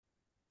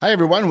Hi,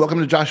 everyone.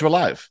 Welcome to Joshua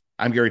Live.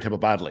 I'm Gary Temple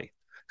Bodley.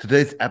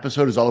 Today's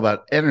episode is all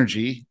about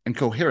energy and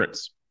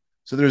coherence.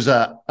 So there's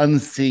an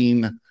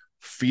unseen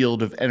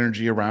field of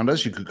energy around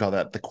us. You could call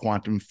that the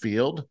quantum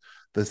field.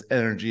 This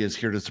energy is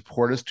here to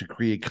support us to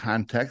create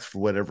context for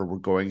whatever we're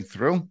going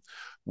through.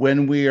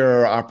 When we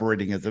are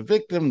operating as a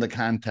victim, the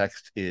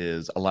context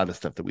is a lot of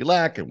stuff that we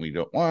lack and we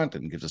don't want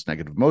and gives us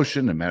negative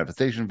emotion and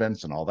manifestation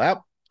events and all that.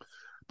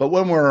 But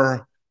when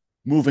we're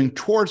moving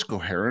towards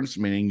coherence,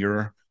 meaning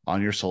you're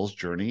on your soul's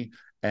journey,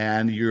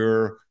 and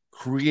you're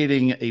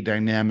creating a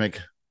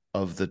dynamic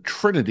of the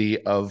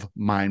trinity of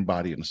mind,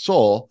 body, and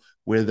soul,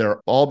 where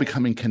they're all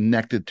becoming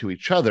connected to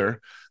each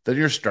other, then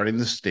you're starting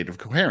this state of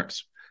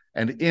coherence.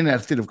 And in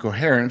that state of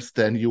coherence,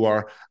 then you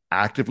are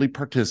actively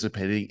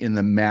participating in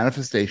the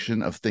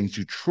manifestation of things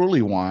you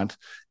truly want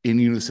in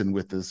unison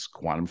with this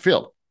quantum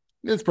field.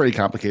 It's pretty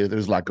complicated.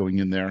 There's a lot going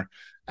in there.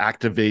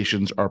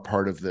 Activations are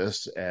part of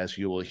this, as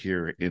you will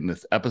hear in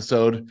this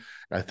episode.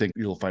 I think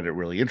you'll find it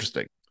really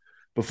interesting.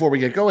 Before we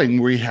get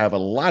going, we have a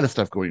lot of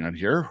stuff going on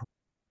here.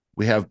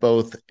 We have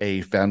both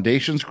a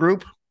foundations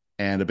group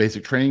and a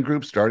basic training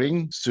group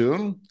starting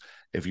soon.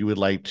 If you would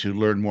like to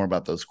learn more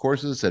about those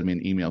courses, send me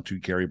an email to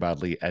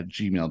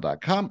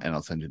garybodley@gmail.com, and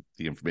I'll send you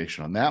the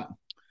information on that.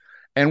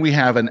 And we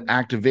have an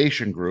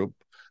activation group.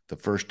 The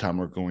first time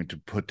we're going to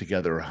put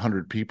together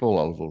 100 people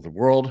all over the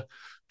world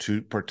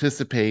to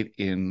participate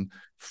in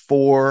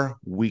 4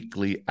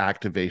 weekly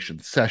activation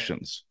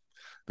sessions.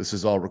 This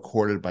is all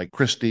recorded by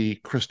Christy,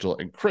 Crystal,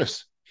 and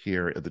Chris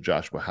here at the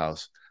Joshua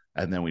House,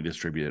 and then we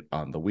distribute it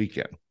on the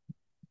weekend.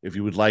 If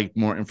you would like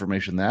more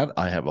information on that,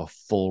 I have a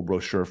full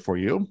brochure for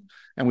you,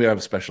 and we have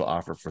a special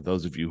offer for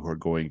those of you who are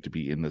going to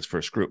be in this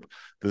first group.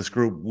 This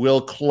group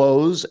will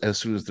close as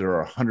soon as there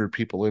are 100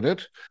 people in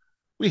it.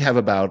 We have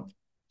about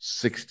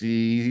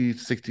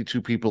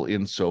 62 people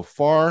in so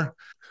far,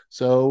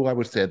 so I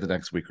would say the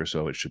next week or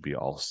so it should be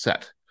all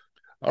set.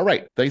 All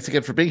right, thanks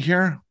again for being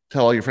here.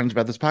 Tell all your friends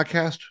about this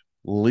podcast.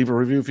 Leave a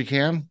review if you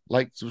can,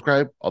 like,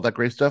 subscribe, all that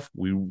great stuff.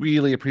 We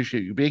really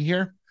appreciate you being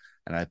here.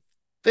 And I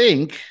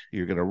think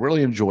you're going to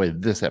really enjoy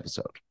this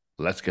episode.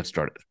 Let's get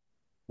started.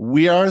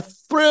 We are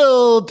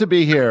thrilled to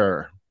be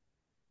here.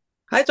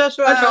 Hi,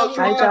 Joshua. Hi,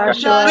 Joshua. Hi,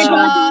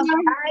 Joshua.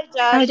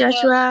 Hi,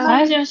 Joshua.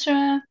 Hi,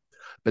 Joshua.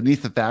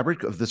 Beneath the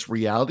fabric of this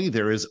reality,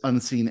 there is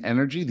unseen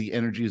energy. The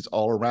energy is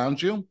all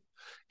around you.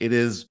 It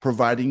is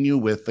providing you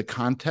with the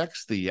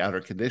context, the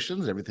outer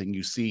conditions, everything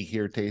you see,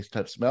 hear, taste,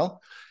 touch,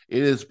 smell.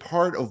 It is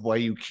part of why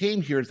you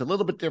came here. It's a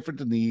little bit different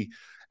than the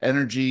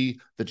energy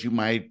that you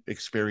might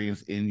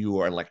experience in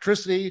your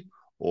electricity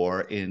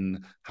or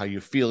in how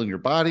you feel in your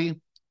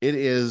body. It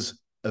is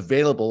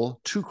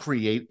available to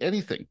create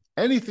anything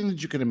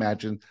that you can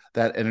imagine.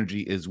 That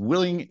energy is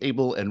willing,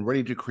 able, and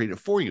ready to create it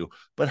for you.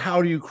 But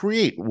how do you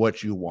create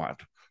what you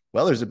want?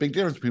 Well, there's a big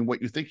difference between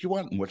what you think you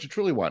want and what you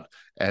truly want.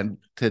 And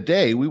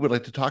today we would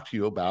like to talk to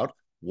you about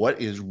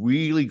what is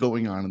really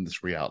going on in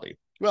this reality.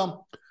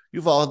 Well,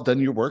 you've all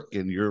done your work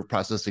and you're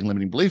processing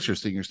limiting beliefs. You're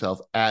seeing yourself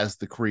as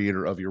the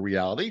creator of your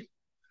reality.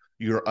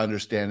 You're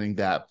understanding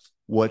that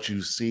what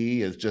you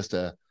see is just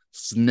a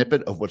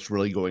snippet of what's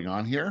really going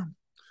on here.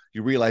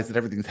 You realize that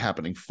everything's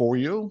happening for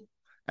you,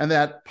 and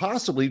that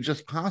possibly,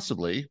 just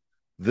possibly,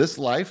 this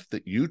life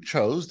that you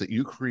chose, that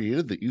you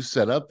created, that you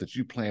set up, that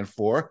you planned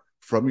for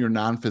from your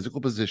non-physical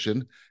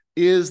position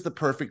is the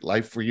perfect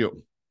life for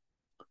you.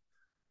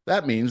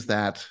 That means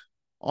that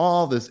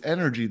all this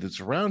energy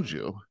that's around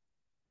you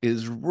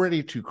is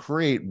ready to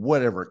create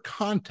whatever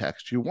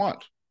context you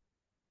want.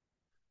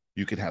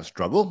 You can have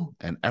struggle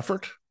and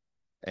effort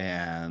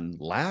and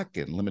lack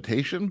and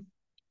limitation,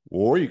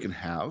 or you can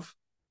have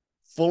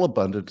full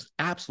abundance,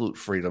 absolute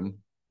freedom,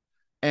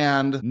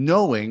 and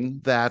knowing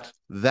that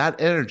that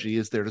energy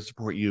is there to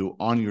support you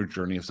on your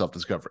journey of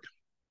self-discovery.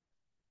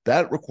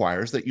 That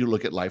requires that you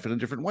look at life in a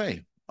different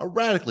way, a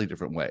radically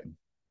different way.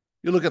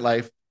 You look at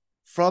life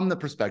from the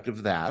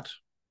perspective that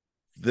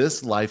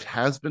this life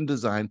has been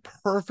designed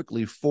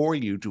perfectly for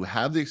you to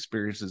have the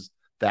experiences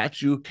that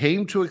you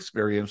came to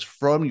experience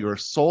from your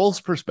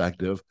soul's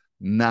perspective,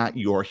 not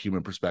your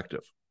human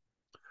perspective.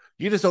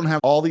 You just don't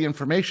have all the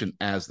information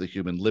as the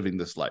human living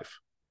this life.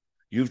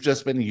 You've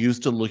just been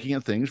used to looking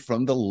at things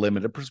from the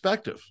limited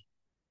perspective.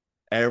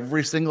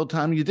 Every single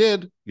time you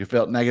did, you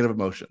felt negative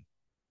emotion.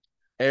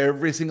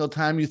 Every single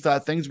time you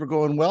thought things were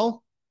going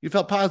well, you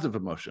felt positive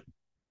emotion.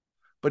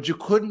 But you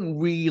couldn't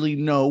really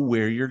know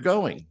where you're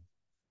going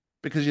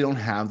because you don't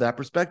have that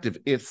perspective.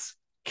 It's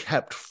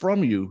kept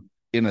from you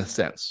in a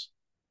sense.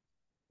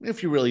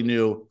 If you really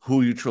knew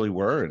who you truly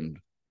were and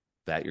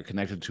that you're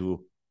connected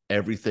to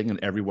everything and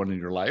everyone in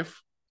your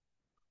life,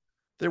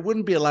 there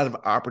wouldn't be a lot of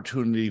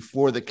opportunity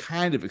for the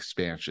kind of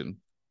expansion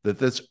that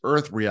this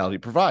earth reality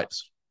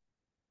provides.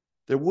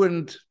 There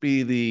wouldn't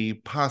be the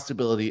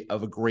possibility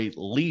of a great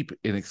leap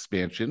in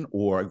expansion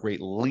or a great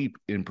leap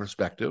in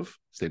perspective,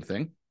 same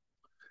thing,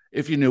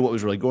 if you knew what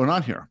was really going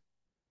on here.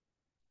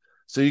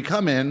 So you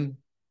come in,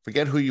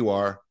 forget who you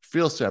are,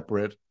 feel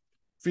separate,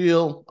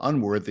 feel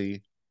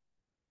unworthy,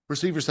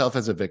 perceive yourself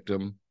as a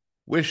victim,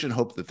 wish and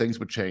hope that things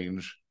would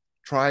change,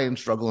 try and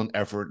struggle and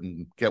effort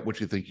and get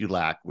what you think you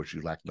lack, which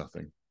you lack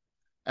nothing.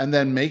 And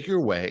then make your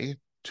way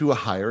to a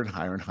higher and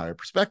higher and higher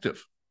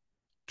perspective,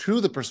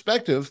 to the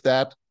perspective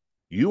that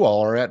you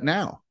all are at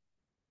now.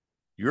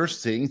 You're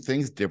seeing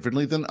things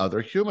differently than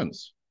other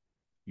humans.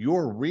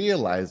 You're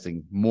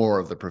realizing more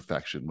of the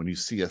perfection when you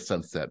see a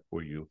sunset,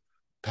 or you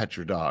pet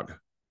your dog,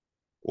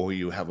 or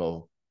you have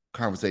a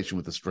conversation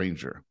with a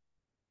stranger,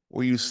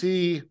 or you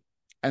see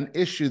an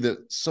issue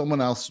that someone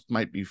else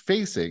might be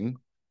facing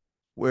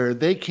where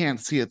they can't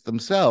see it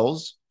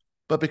themselves,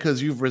 but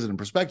because you've risen in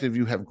perspective,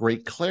 you have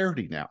great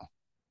clarity now.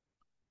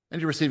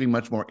 And you're receiving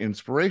much more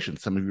inspiration.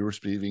 Some of you are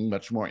receiving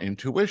much more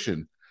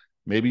intuition.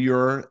 Maybe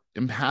your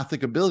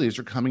empathic abilities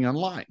are coming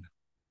online.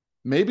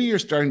 Maybe you're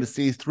starting to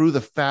see through the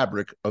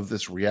fabric of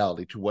this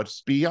reality to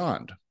what's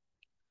beyond.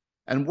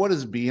 And what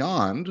is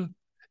beyond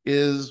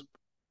is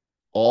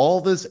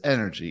all this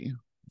energy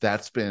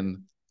that's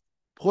been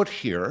put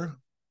here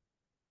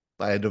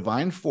by a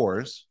divine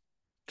force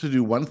to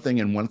do one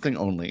thing and one thing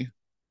only,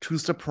 to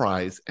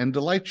surprise and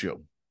delight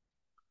you.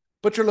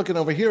 But you're looking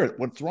over here at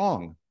what's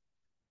wrong.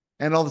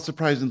 And all the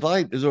surprise and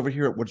delight is over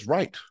here at what's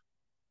right.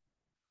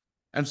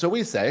 And so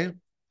we say,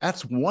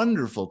 that's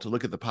wonderful to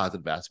look at the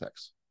positive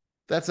aspects.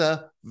 That's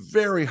a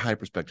very high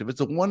perspective.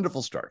 It's a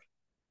wonderful start.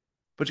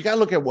 But you got to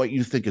look at what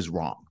you think is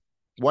wrong.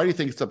 Why do you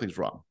think something's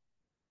wrong?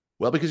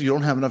 Well, because you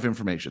don't have enough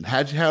information.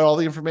 Had you had all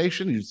the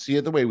information, you'd see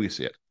it the way we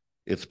see it.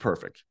 It's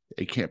perfect.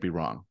 It can't be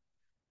wrong.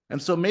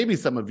 And so maybe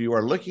some of you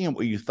are looking at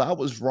what you thought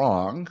was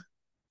wrong,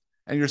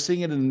 and you're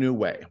seeing it in a new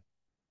way.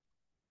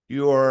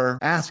 You're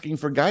asking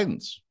for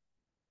guidance.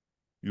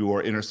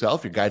 Your inner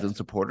self, your guides and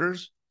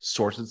supporters,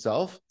 source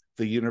itself,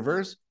 the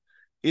universe,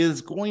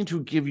 is going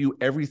to give you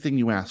everything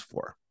you ask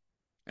for.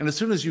 And as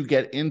soon as you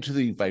get into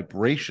the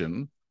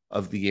vibration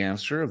of the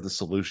answer, of the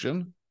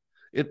solution,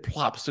 it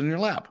plops in your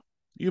lap.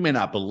 You may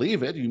not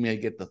believe it. You may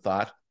get the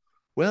thought,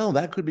 well,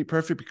 that could be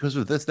perfect because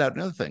of this, that,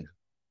 and other thing.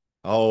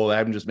 Oh,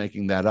 I'm just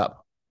making that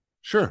up.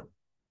 Sure,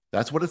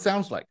 that's what it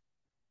sounds like.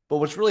 But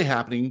what's really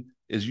happening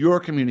is you're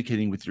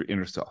communicating with your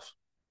inner self.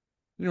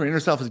 Your inner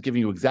self is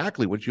giving you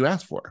exactly what you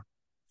asked for,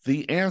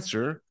 the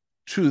answer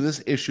to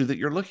this issue that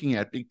you're looking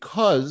at,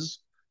 because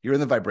you're in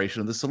the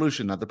vibration of the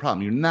solution, not the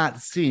problem. You're not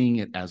seeing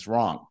it as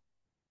wrong.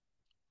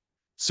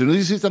 As soon as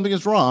you see something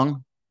is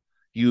wrong,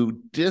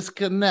 you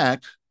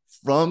disconnect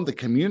from the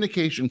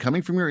communication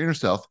coming from your inner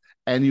self,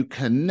 and you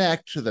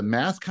connect to the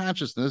mass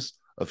consciousness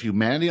of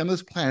humanity on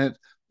this planet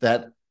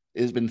that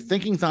has been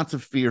thinking thoughts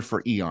of fear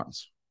for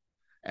eons.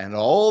 And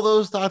all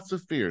those thoughts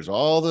of fears,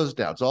 all those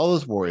doubts, all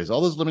those worries, all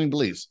those limiting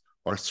beliefs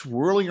are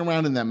swirling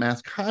around in that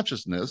mass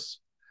consciousness.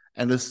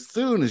 And as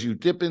soon as you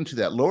dip into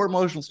that lower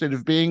emotional state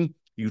of being,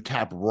 you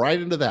tap right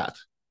into that.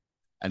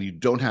 And you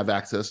don't have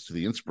access to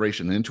the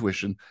inspiration and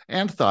intuition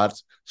and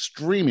thoughts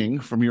streaming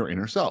from your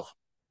inner self.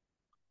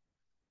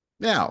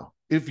 Now,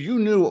 if you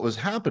knew what was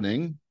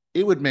happening,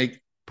 it would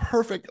make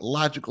perfect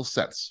logical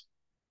sense.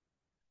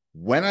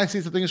 When I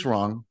see something is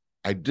wrong,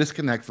 I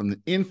disconnect from the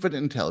infinite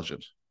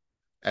intelligence.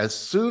 As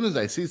soon as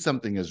I see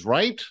something is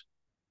right,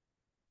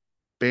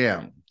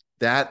 bam,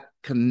 that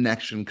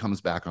connection comes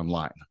back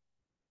online.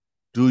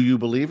 Do you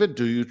believe it?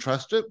 Do you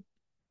trust it?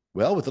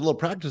 Well, with a little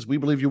practice, we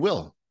believe you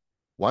will.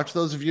 Watch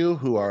those of you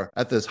who are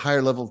at this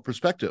higher level of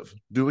perspective,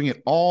 doing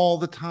it all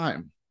the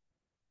time,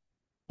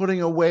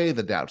 putting away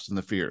the doubts and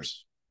the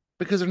fears,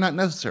 because they're not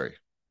necessary.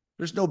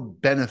 There's no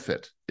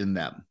benefit in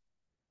them.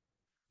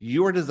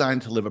 You are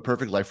designed to live a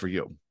perfect life for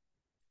you.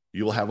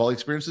 You will have all the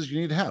experiences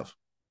you need to have.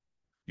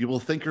 You will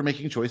think you're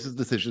making choices,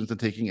 decisions, and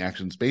taking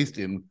actions based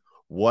in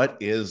what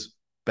is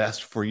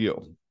best for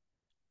you.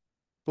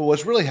 But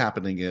what's really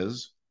happening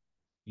is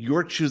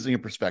you're choosing a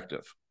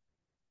perspective.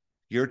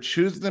 You're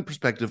choosing the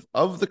perspective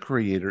of the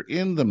creator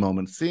in the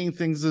moment, seeing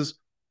things as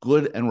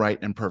good and right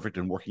and perfect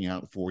and working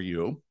out for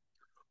you,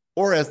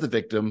 or as the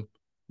victim,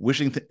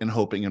 wishing and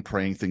hoping and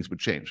praying things would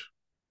change.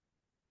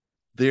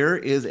 There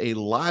is a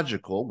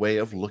logical way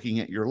of looking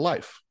at your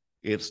life.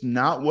 It's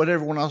not what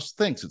everyone else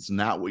thinks. It's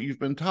not what you've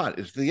been taught.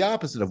 It's the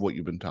opposite of what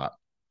you've been taught.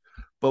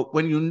 But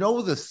when you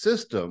know the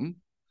system,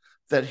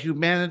 that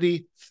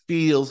humanity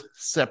feels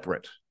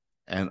separate,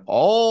 and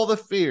all the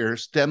fear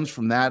stems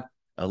from that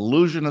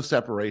illusion of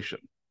separation.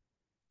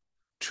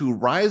 To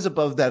rise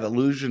above that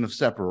illusion of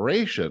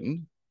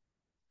separation,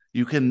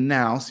 you can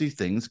now see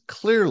things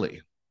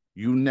clearly.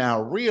 You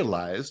now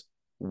realize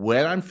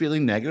when I'm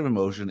feeling negative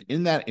emotion,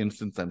 in that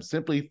instance, I'm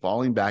simply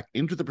falling back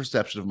into the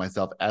perception of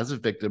myself as a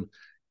victim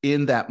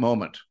in that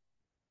moment.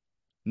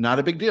 Not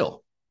a big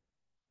deal.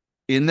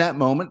 In that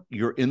moment,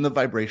 you're in the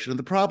vibration of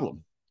the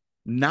problem.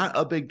 Not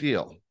a big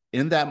deal.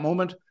 In that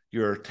moment,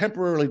 you're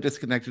temporarily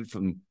disconnected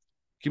from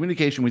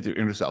communication with your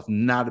inner self.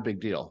 Not a big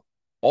deal.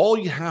 All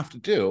you have to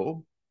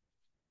do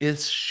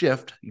is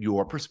shift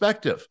your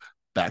perspective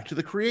back to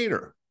the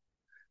creator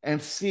and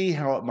see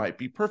how it might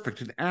be perfect,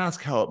 and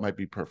ask how it might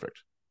be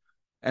perfect,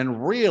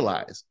 and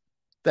realize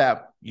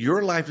that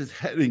your life is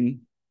heading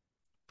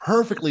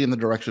perfectly in the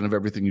direction of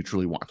everything you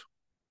truly want.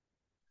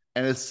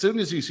 And as soon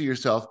as you see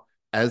yourself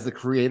as the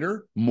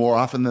creator, more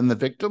often than the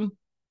victim,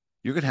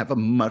 you're going to have a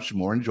much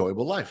more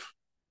enjoyable life.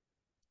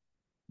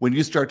 When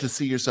you start to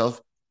see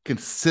yourself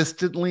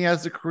consistently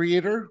as the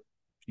creator,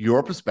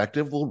 your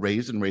perspective will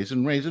raise and raise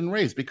and raise and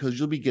raise because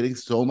you'll be getting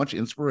so much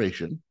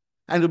inspiration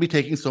and you'll be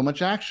taking so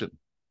much action.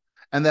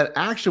 And that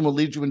action will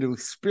lead you into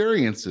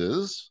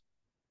experiences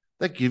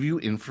that give you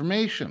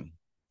information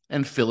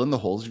and fill in the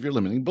holes of your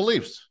limiting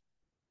beliefs.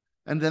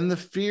 And then the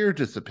fear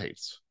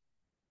dissipates.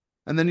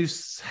 And then you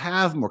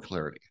have more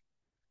clarity.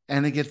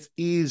 And it gets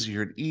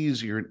easier and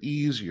easier and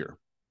easier.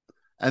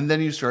 And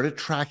then you start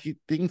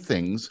attracting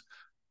things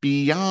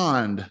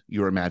beyond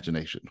your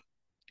imagination.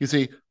 You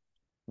see,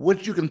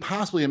 what you can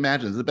possibly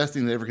imagine is the best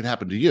thing that ever can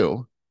happen to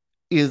you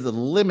is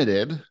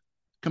limited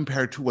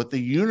compared to what the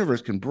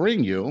universe can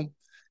bring you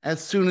as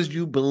soon as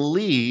you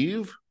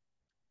believe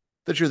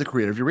that you're the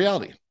creator of your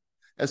reality,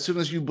 as soon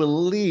as you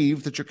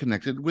believe that you're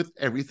connected with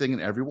everything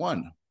and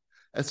everyone,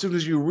 as soon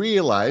as you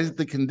realize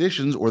the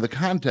conditions or the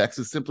context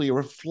is simply a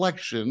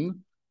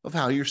reflection of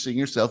how you're seeing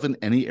yourself in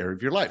any area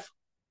of your life.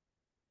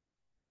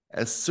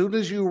 As soon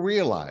as you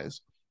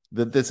realize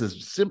that this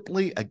is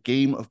simply a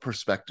game of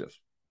perspective,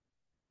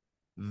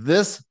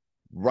 this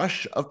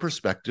rush of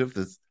perspective,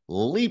 this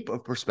leap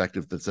of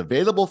perspective that's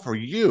available for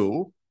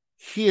you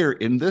here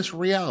in this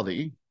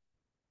reality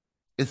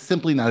is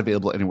simply not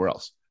available anywhere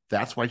else.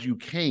 That's why you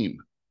came.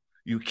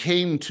 You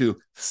came to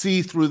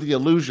see through the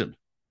illusion.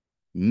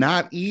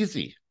 Not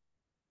easy.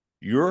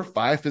 Your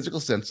 5 physical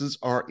senses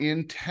are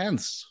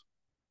intense.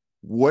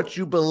 What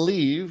you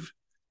believe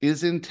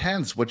is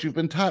intense. What you've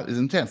been taught is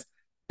intense.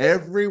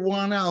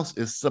 Everyone else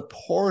is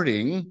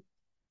supporting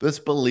this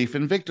belief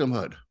in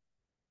victimhood.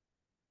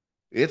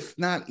 It's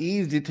not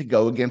easy to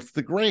go against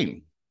the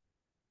grain.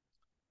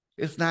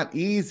 It's not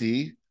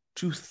easy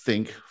to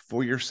think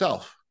for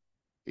yourself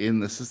in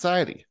the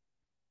society.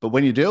 But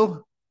when you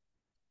do,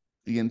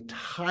 the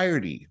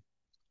entirety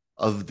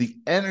of the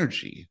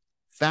energy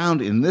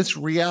found in this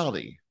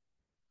reality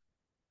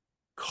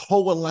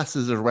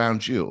coalesces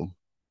around you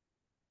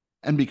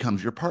and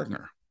becomes your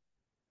partner.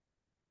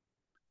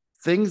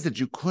 Things that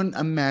you couldn't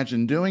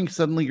imagine doing,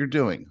 suddenly you're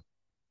doing.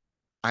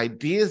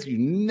 Ideas you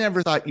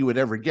never thought you would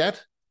ever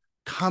get,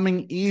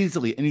 coming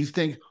easily. And you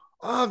think,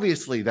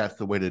 obviously, that's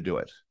the way to do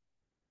it.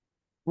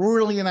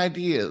 Brilliant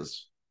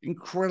ideas,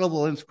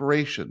 incredible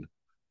inspiration,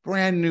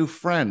 brand new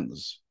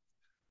friends,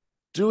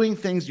 doing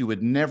things you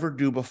would never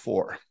do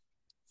before,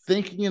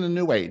 thinking in a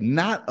new way,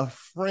 not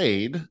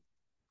afraid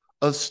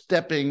of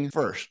stepping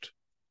first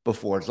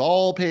before it's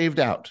all paved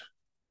out,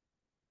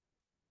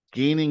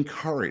 gaining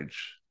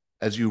courage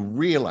as you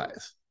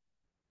realize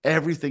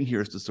everything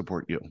here is to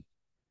support you.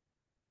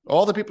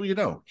 All the people you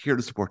know here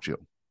to support you.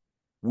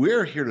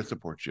 We're here to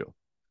support you.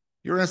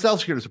 Your inner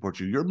self's here to support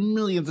you. Your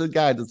millions of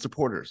guides and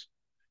supporters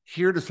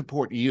here to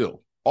support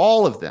you.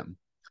 All of them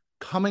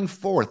coming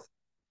forth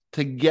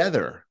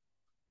together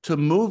to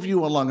move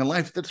you along a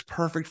life that's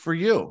perfect for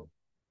you.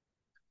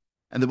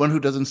 And the one who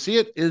doesn't see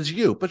it is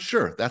you. But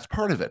sure, that's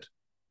part of it.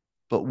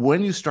 But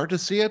when you start to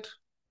see it,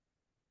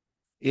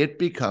 it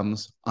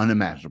becomes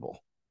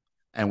unimaginable.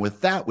 And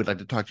with that, we'd like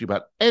to talk to you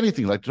about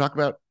anything you'd like to talk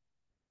about.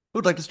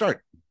 Who'd like to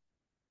start?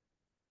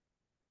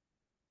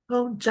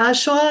 Oh,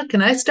 Joshua,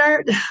 can I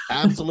start?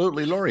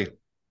 Absolutely, Lori.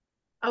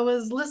 I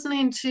was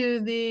listening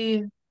to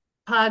the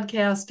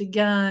podcast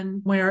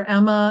again where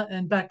Emma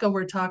and Becca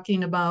were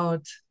talking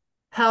about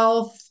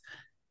health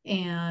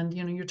and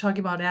you're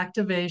talking about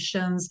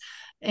activations,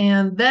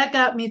 and that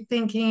got me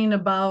thinking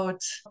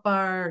about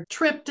our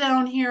trip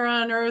down here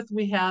on earth.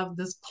 We have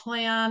this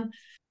plan,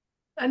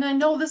 and I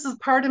know this is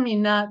part of me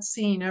not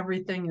seeing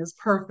everything as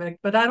perfect,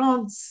 but I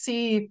don't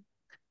see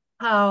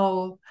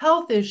how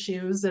health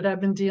issues that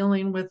I've been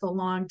dealing with a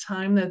long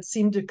time that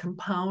seem to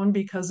compound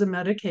because of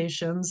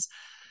medications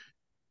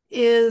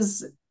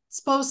is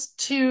supposed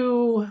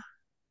to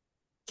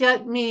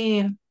get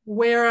me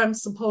where I'm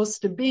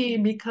supposed to be,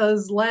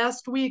 because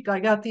last week I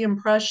got the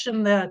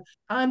impression that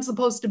I'm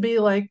supposed to be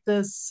like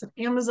this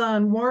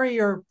Amazon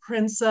warrior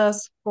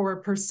princess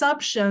for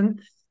perception.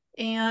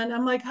 And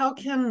I'm like, how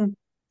can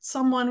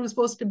someone who's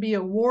supposed to be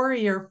a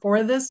warrior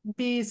for this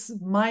be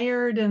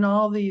mired in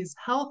all these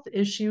health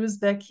issues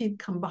that keep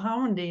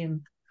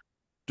compounding?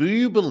 Do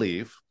you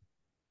believe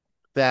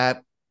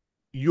that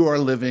you are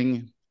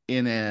living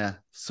in a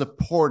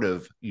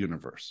supportive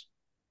universe?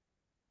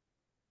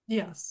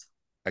 Yes.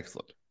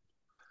 Excellent.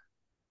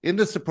 In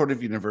the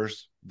supportive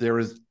universe, there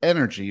is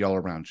energy all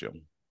around you.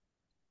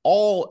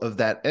 All of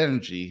that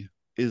energy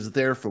is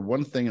there for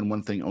one thing and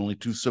one thing only: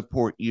 to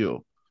support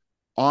you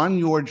on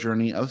your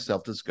journey of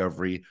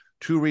self-discovery,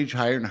 to reach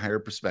higher and higher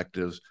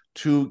perspectives,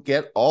 to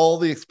get all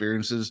the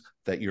experiences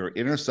that your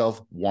inner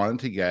self wanted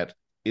to get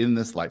in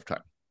this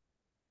lifetime.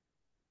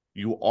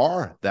 You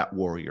are that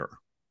warrior.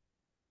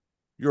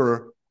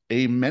 You're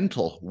a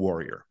mental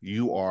warrior.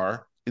 You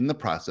are in the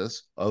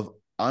process of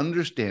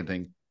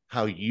understanding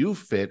how you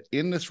fit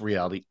in this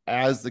reality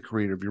as the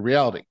creator of your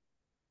reality.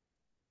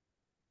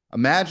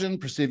 Imagine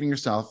perceiving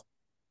yourself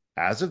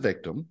as a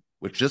victim,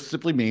 which just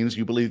simply means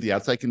you believe the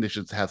outside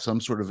conditions have some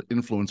sort of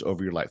influence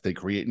over your life. They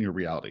create in your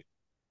reality.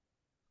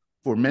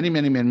 For many,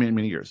 many, many, many,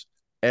 many years,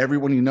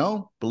 Everyone you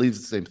know believes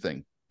the same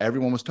thing.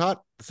 Everyone was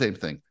taught the same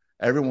thing.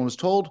 Everyone was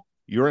told,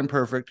 you're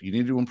imperfect, you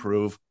need to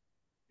improve,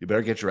 you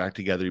better get your act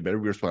together, you better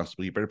be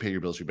responsible, you better pay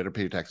your bills, you better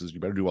pay your taxes, you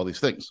better do all these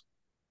things.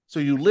 So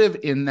you live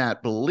in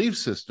that belief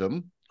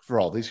system for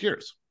all these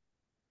years.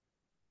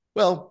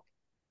 Well,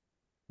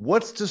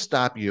 what's to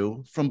stop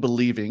you from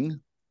believing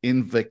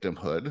in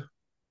victimhood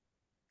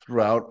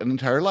throughout an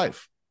entire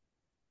life?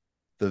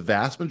 The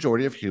vast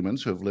majority of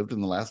humans who have lived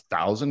in the last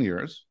 1,000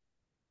 years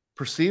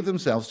perceive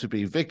themselves to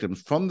be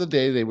victims from the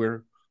day they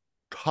were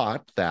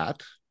taught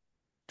that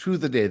to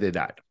the day they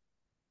died.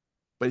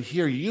 But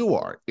here you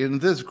are in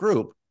this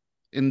group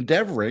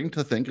endeavoring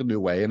to think a new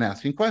way and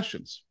asking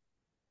questions.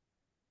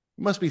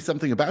 It must be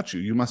something about you.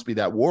 You must be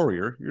that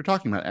warrior you're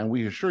talking about, and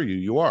we assure you,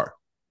 you are.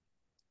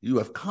 You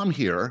have come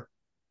here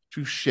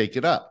to shake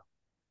it up,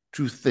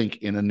 to think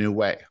in a new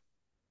way,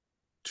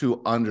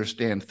 to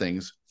understand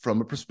things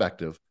from a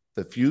perspective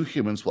that few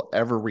humans will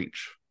ever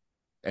reach.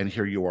 And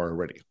here you are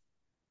already.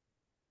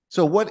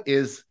 So what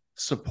is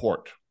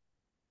support?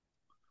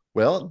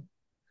 Well,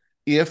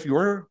 if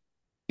your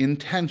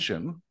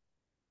intention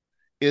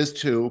is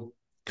to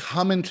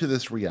come into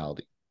this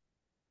reality,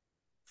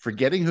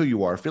 forgetting who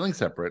you are, feeling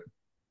separate,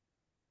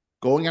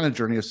 going on a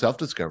journey of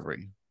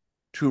self-discovery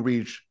to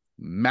reach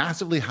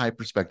massively high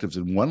perspectives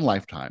in one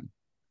lifetime,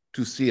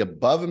 to see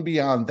above and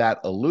beyond that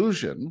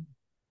illusion,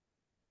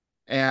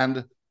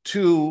 and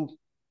to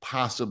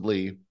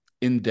possibly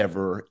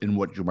endeavor in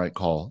what you might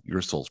call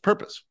your soul's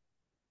purpose.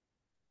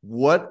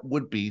 What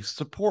would be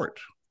support?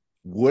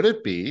 Would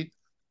it be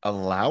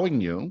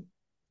allowing you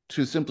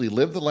to simply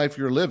live the life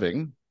you're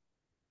living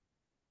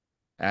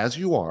as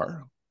you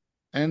are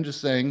and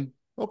just saying,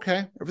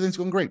 okay, everything's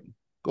going great.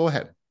 Go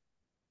ahead.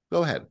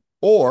 Go ahead.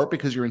 Or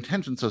because your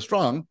intention's so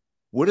strong,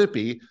 would it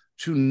be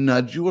to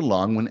nudge you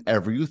along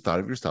whenever you thought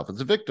of yourself as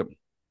a victim?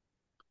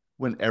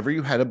 Whenever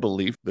you had a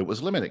belief that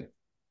was limiting?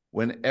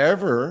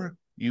 Whenever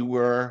you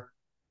were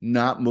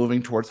not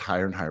moving towards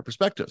higher and higher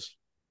perspectives?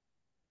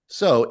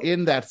 So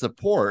in that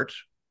support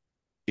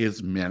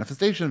is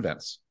manifestation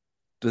events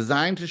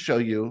designed to show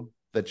you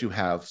that you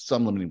have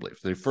some limiting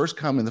beliefs. They first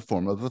come in the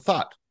form of a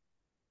thought.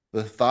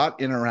 The thought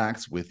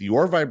interacts with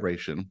your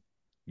vibration.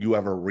 You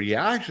have a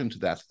reaction to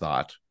that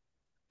thought.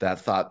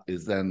 That thought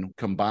is then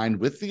combined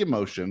with the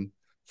emotion,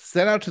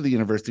 sent out to the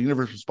universe. The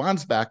universe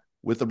responds back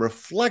with a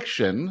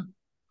reflection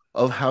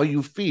of how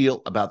you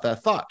feel about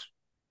that thought.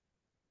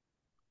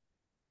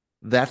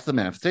 That's the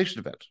manifestation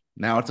event.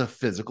 Now it's a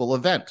physical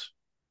event.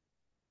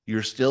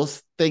 You're still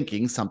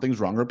thinking something's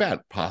wrong or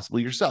bad,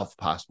 possibly yourself,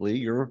 possibly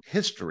your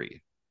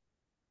history,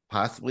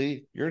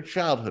 possibly your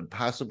childhood,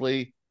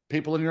 possibly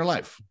people in your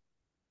life.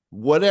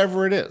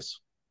 Whatever it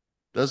is,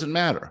 doesn't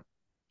matter.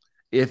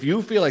 If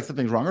you feel like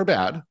something's wrong or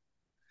bad,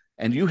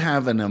 and you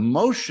have an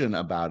emotion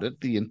about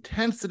it, the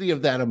intensity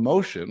of that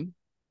emotion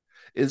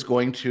is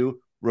going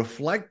to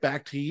reflect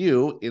back to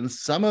you in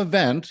some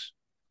event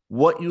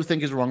what you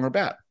think is wrong or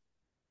bad.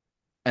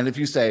 And if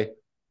you say,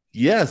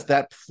 yes,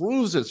 that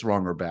proves it's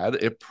wrong or bad,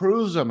 it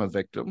proves I'm a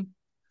victim,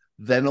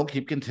 then it'll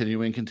keep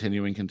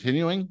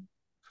continuing.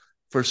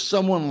 For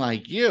someone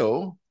like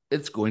you,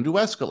 it's going to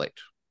escalate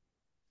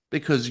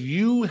because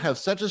you have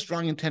such a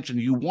strong intention.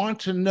 You want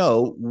to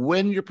know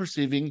when you're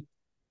perceiving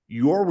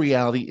your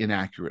reality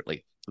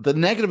inaccurately. The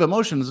negative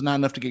emotion is not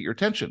enough to get your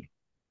attention.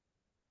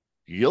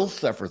 You'll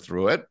suffer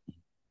through it.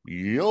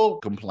 You'll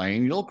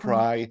complain. You'll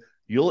cry.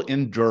 You'll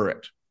endure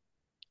it.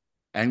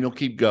 And you'll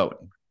keep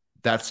going.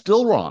 That's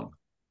still wrong.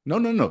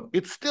 No.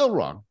 It's still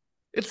wrong.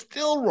 It's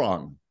still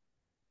wrong.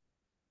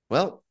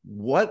 Well,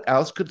 what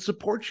else could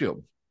support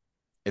you?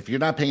 If you're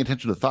not paying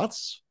attention to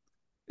thoughts,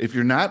 if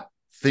you're not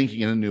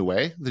thinking in a new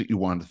way that you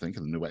wanted to think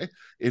in a new way,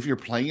 if you're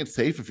playing it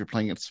safe, if you're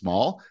playing it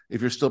small,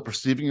 if you're still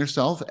perceiving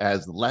yourself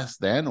as less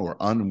than or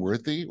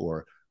unworthy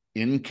or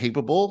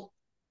incapable,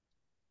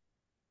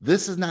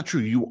 this is not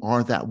true. You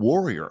are that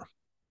warrior.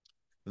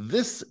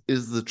 This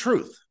is the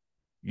truth.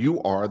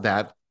 You are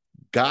that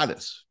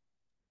goddess.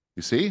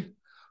 You see?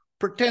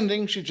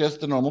 Pretending she's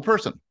just a normal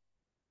person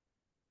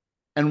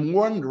and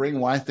wondering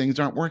why things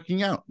aren't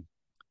working out.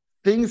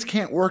 Things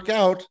can't work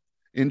out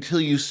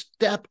until you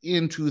step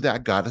into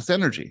that goddess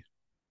energy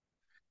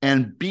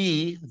and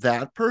be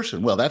that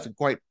person. Well, that's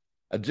quite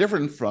a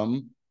different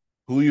from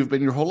who you've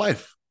been your whole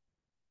life.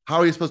 How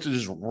are you supposed to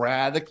just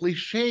radically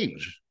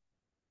change?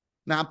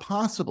 Not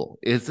possible.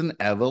 It's an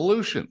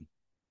evolution.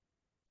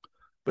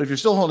 But if you're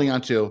still holding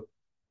on to,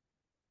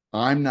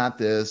 I'm not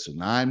this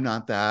and I'm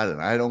not that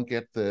and I don't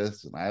get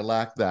this and I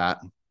lack that,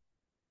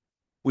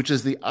 which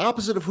is the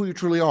opposite of who you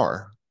truly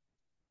are,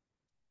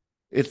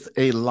 it's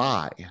a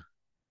lie.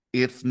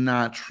 It's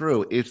not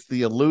true. It's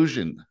the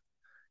illusion.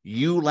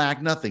 You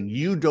lack nothing.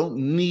 You don't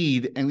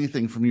need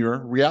anything from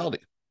your reality.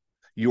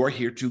 You are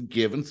here to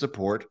give and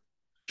support,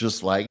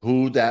 just like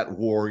who that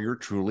warrior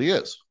truly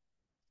is.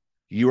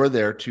 You are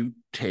there to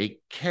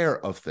take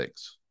care of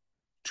things,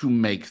 to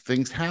make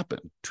things happen,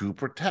 to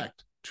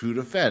protect, to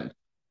defend,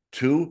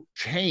 to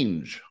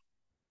change.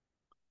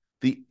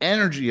 The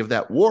energy of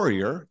that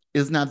warrior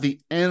is not the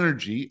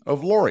energy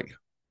of Lori.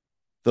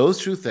 Those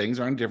two things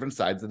are on different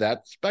sides of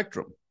that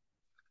spectrum.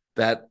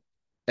 That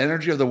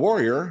energy of the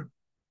warrior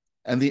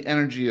and the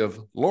energy of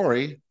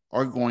Lori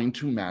are going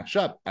to match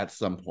up at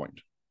some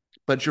point.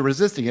 But you're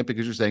resisting it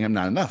because you're saying, I'm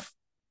not enough.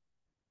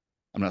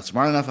 I'm not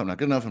smart enough. I'm not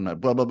good enough. I'm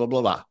not blah, blah, blah,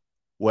 blah, blah.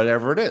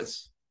 Whatever it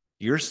is,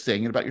 you're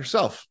saying it about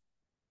yourself.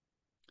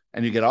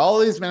 And you get all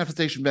these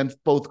manifestation events,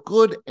 both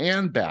good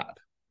and bad,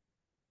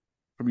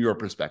 from your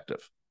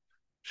perspective,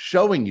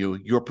 showing you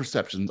your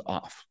perception's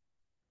off.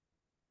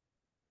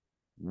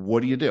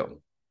 What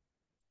do?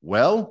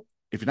 Well,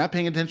 if you're not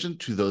paying attention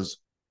to those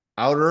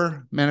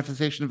outer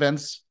manifestation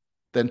events,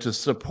 then to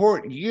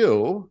support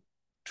you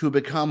to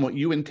become what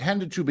you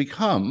intended to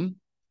become,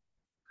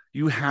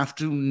 you have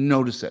to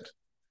notice it.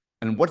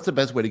 And what's the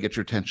best way to get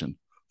your attention?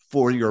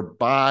 For your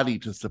body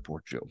to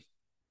support you.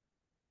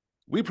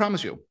 We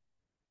promise you,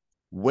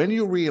 when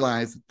you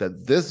realize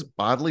that this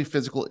bodily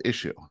physical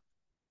issue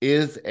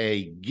is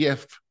a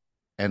gift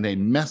and a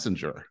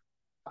messenger,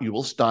 you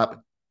will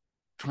stop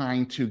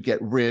trying to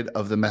get rid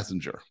of the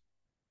messenger.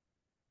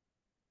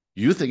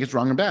 You think it's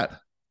wrong and bad.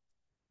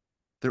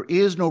 There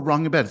is no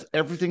wrong and bad.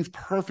 Everything's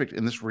perfect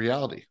in this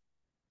reality.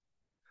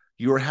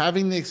 You are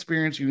having the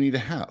experience you need to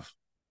have.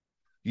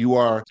 You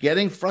are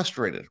getting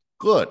frustrated.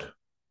 Good.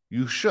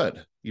 You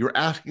should. You're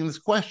asking this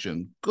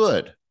question.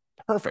 Good.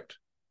 Perfect.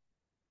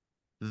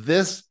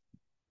 This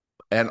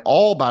and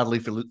all bodily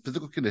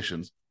physical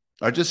conditions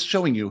are just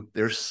showing you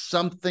there's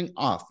something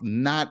off,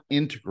 not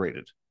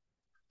integrated.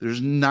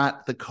 There's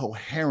not the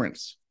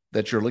coherence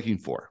that you're looking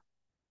for.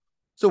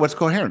 So what's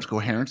coherence?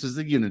 Coherence is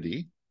the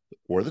unity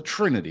or the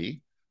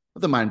trinity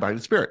of the mind, body,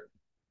 and spirit.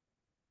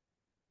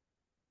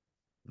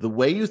 The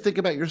way you think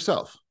about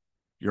yourself,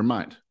 your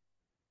mind,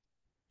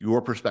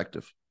 your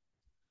perspective,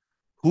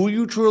 who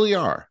you truly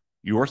are,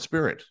 your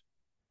spirit,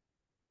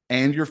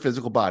 and your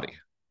physical body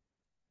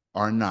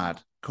are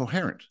not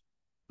coherent.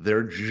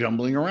 They're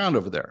jumbling around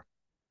over there.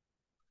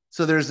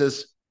 So there's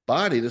this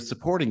body that's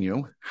supporting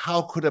you.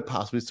 How could it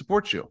possibly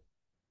support you?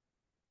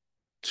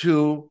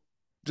 To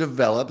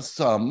develop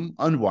some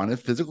unwanted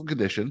physical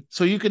condition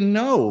so you can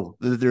know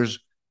that there's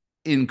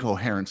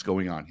incoherence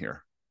going on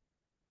here.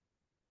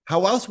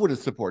 How else would it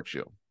support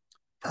you?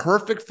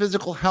 Perfect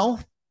physical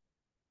health?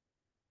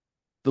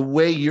 The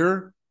way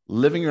you're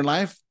living your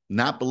life,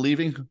 not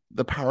believing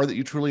the power that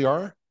you truly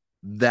are?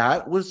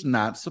 That was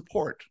not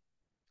support.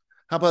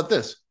 How about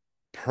this?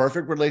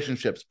 Perfect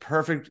relationships,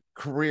 perfect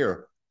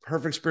career,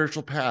 perfect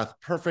spiritual path,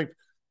 perfect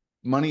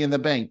money in the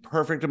bank,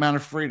 perfect amount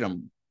of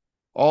freedom,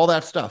 all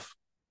that stuff.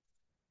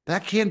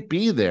 That can't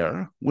be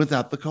there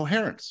without the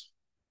coherence.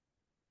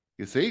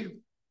 You see?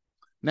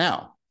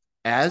 Now,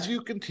 as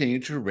you continue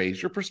to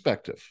raise your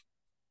perspective,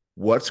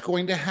 what's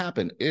going to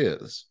happen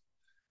is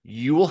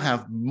you will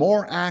have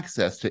more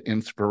access to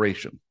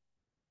inspiration.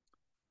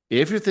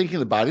 If you're thinking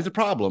the body's a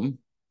problem,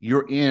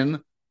 you're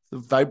in the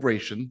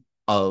vibration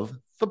of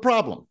the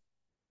problem.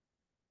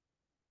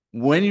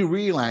 When you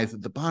realize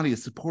that the body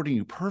is supporting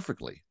you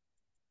perfectly,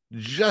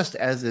 just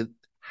as it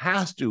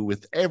has to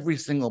with every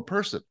single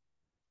person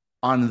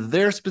on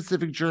their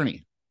specific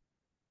journey,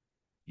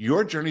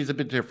 your journey is a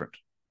bit different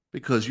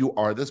because you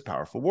are this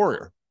powerful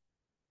warrior.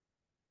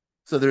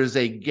 So there's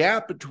a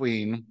gap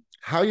between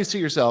how you see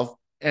yourself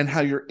and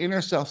how your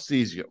inner self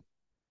sees you.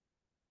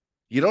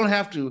 You don't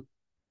have to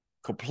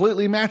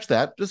completely match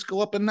that. Just go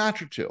up a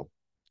notch or two.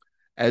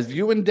 As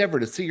you endeavor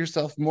to see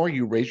yourself more,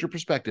 you raise your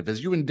perspective.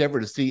 As you endeavor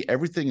to see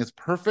everything as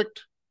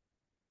perfect,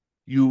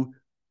 you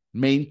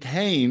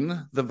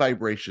maintain the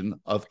vibration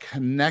of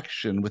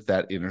connection with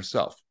that inner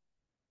self.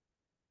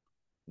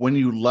 When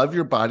you love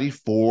your body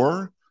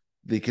for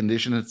the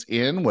condition it's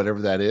in,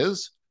 whatever that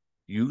is,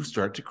 you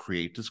start to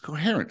create this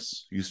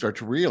coherence. You start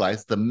to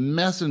realize the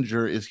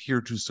messenger is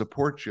here to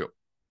support you.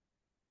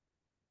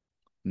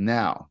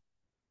 Now,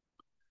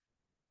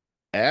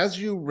 as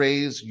you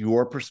raise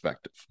your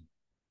perspective,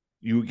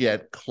 you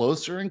get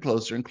closer and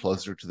closer and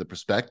closer to the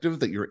perspective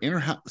that your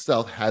inner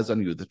self has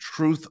on you, the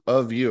truth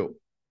of you.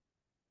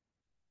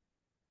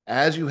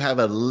 As you have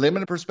a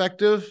limited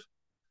perspective,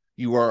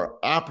 you are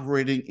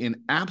operating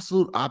in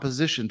absolute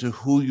opposition to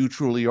who you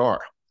truly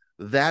are.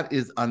 That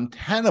is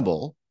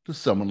untenable to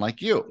someone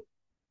like you.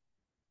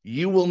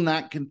 You will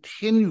not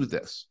continue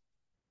this.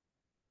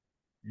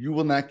 You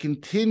will not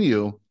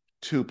continue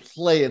to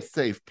play it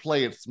safe,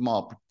 play it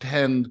small,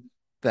 pretend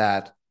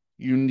that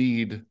you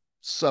need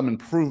some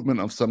improvement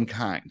of some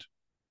kind.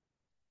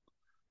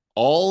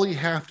 All you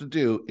have to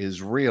do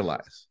is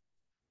realize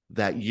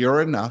that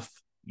you're enough,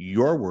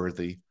 you're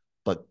worthy,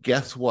 but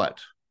guess what?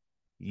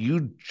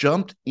 You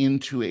jumped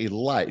into a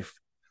life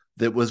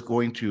that was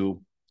going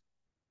to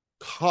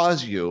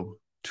cause you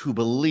to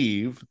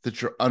believe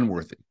that you're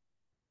unworthy.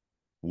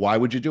 Why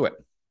would you do it?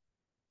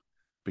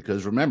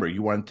 Because remember,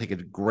 you want to take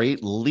a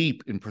great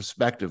leap in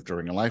perspective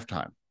during a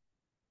lifetime.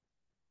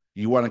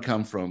 You want to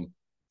come from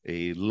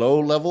a low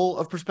level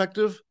of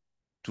perspective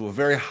to a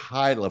very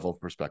high level of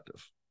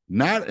perspective.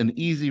 Not an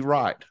easy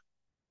ride,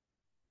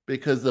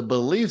 because the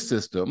belief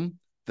system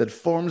that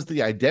forms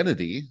the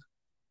identity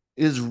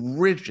is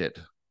rigid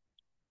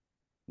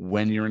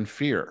when you're in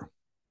fear.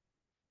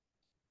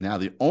 Now,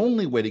 the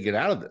only way to get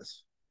out of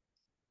this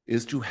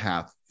is to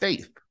have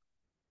faith.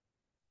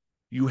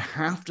 You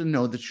have to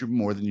know that you're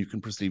more than you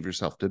can perceive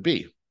yourself to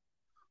be,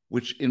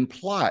 which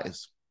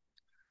implies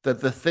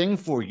that the thing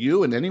for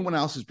you and anyone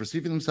else who's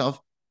perceiving themselves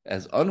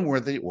as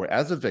unworthy or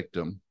as a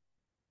victim,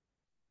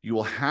 you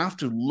will have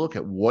to look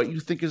at what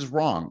you think is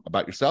wrong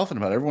about yourself and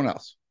about everyone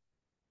else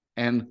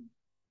and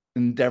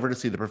endeavor to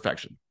see the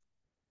perfection.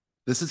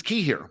 This is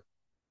key here.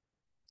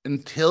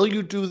 Until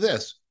you do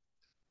this,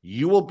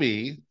 you will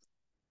be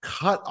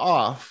cut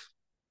off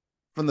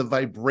from the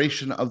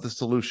vibration of the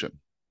solution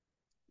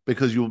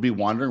because you will be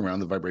wandering around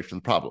the vibration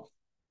of the problem.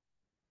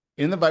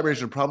 In the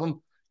vibration of the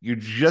problem, you're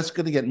just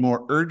going to get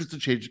more urges to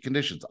change the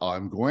conditions. Oh,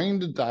 I'm going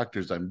to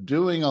doctors. I'm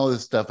doing all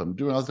this stuff. I'm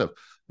doing all this stuff.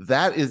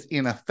 That is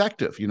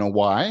ineffective. You know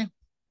why?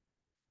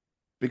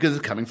 Because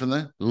it's coming from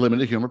the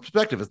limited human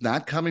perspective. It's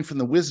not coming from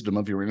the wisdom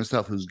of your inner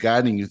self who's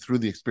guiding you through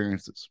the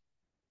experiences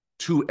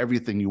to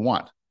everything you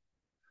want.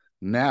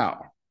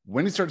 Now,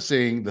 when you start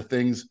saying the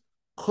things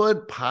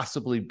could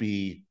possibly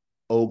be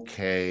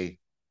okay,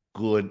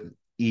 good,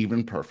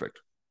 even perfect,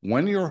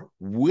 when you're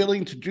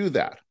willing to do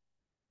that,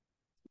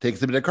 it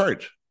takes a bit of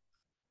courage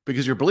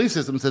because your belief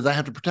system says, I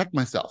have to protect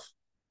myself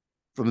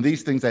from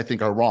these things I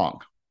think are wrong.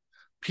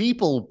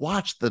 People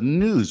watch the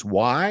news.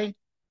 Why?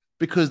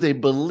 Because they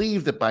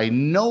believe that by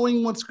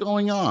knowing what's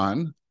going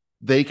on,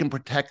 they can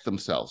protect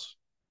themselves.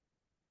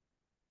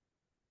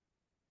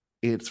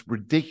 It's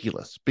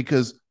ridiculous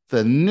because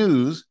the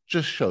news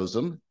just shows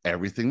them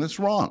everything that's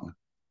wrong.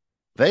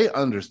 They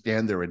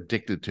understand they're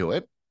addicted to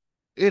it.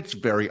 It's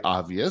very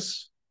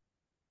obvious.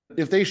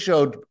 If they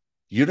showed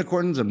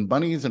unicorns and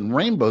bunnies and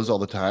rainbows all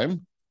the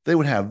time, they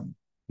would have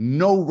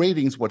no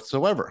ratings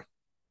whatsoever.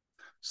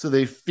 So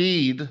they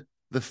feed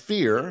the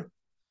fear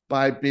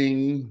by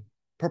being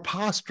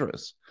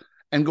preposterous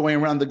and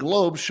going around the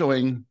globe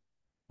showing,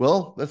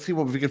 well, let's see if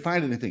we can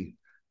find anything.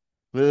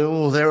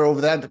 Well, they're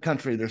over that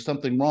country. There's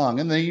something wrong.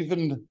 And they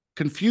even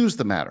confuse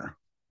the matter.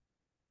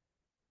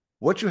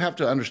 What you have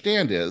to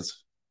understand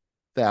is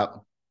that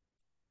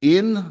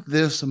in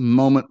this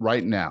moment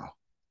right now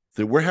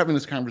that we're having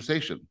this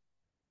conversation,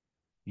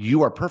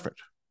 you are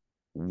perfect.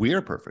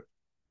 We're perfect.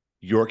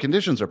 Your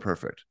conditions are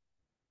perfect.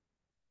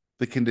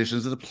 The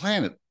conditions of the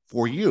planet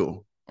for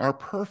you are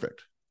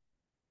perfect.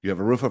 You have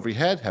a roof over your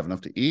head, have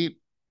enough to eat,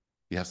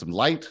 you have some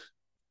light,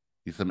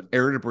 you have some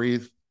air to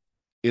breathe.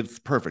 It's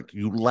perfect.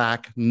 You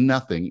lack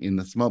nothing in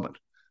this moment.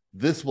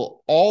 This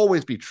will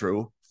always be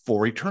true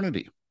for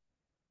eternity.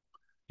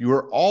 You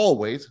are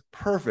always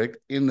perfect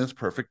in this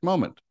perfect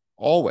moment.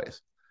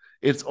 Always.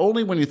 It's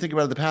only when you think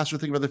about the past or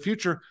think about the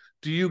future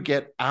do you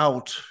get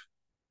out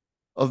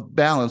of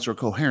balance or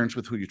coherence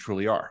with who you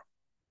truly are.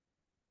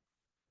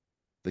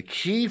 The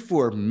key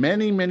for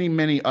many, many,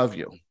 many of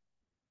you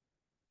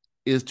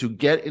is to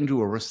get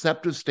into a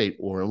receptive state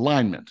or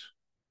alignment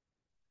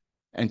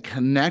and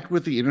connect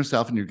with the inner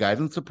self and your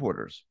guidance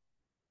supporters,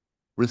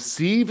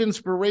 receive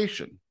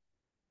inspiration,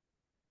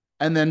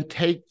 and then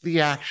take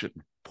the action,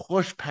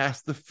 push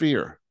past the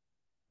fear.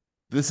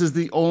 This is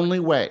the only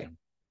way.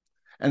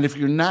 And if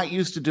you're not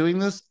used to doing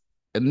this,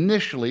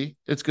 initially,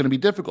 it's going to be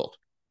difficult.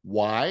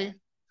 Why?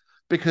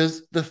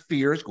 Because the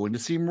fear is going to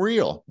seem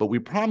real, but we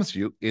promise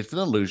you it's an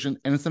illusion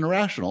and it's an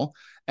irrational,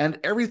 and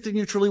everything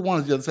you truly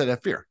want is the other side of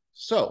that fear.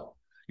 So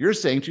you're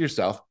saying to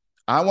yourself,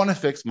 I want to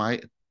fix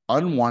my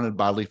unwanted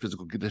bodily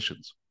physical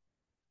conditions.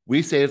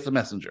 We say it's the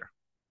messenger.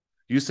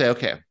 You say,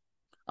 okay,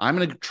 I'm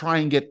going to try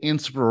and get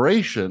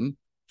inspiration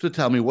to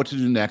tell me what to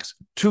do next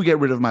to get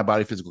rid of my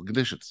body physical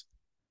conditions.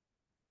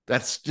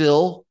 That's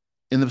still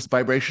in the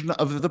vibration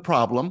of the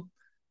problem,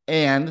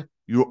 and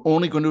you're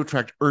only going to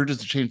attract urges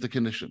to change the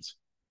conditions.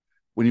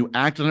 When you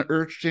act on an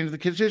urge to change the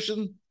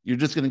condition, you're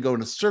just going to go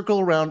in a circle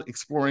around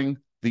exploring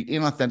the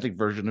inauthentic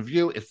version of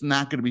you. It's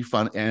not going to be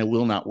fun, and it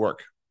will not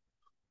work.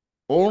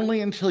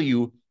 Only until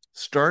you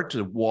start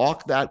to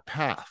walk that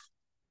path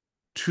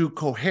to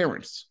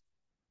coherence,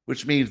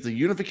 which means the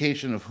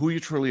unification of who you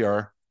truly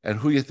are and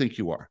who you think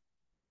you are.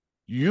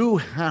 You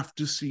have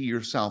to see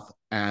yourself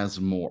as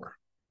more.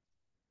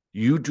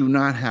 You do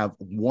not have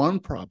one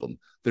problem.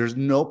 There's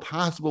no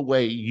possible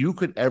way you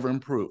could ever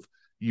improve.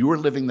 You are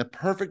living the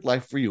perfect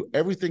life for you.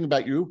 Everything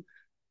about you,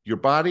 your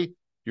body,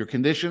 your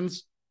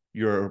conditions,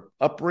 your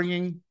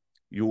upbringing,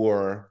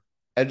 your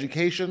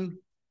education,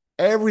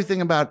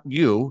 everything about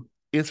you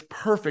is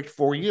perfect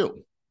for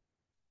you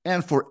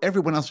and for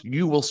everyone else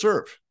you will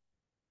serve.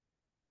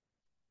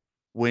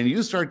 When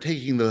you start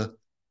taking the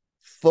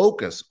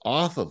focus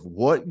off of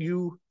what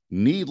you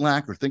need,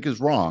 lack, or think is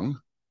wrong,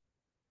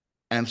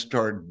 and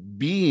start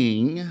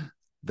being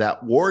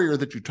that warrior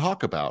that you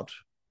talk about,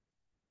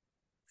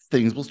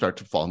 things will start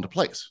to fall into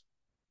place.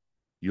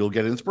 You'll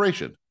get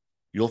inspiration.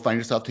 You'll find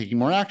yourself taking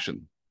more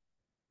action.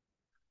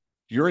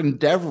 You're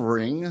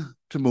endeavoring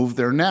to move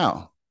there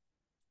now.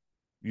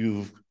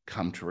 You've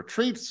come to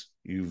retreats.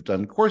 You've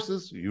done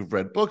courses. You've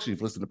read books.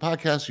 You've listened to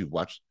podcasts. You've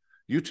watched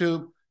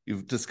YouTube.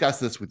 You've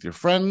discussed this with your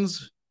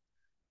friends,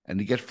 and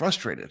you get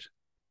frustrated.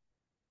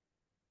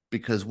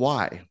 Because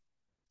why?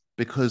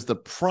 Because the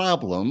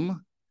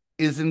problem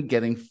isn't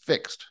getting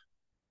fixed.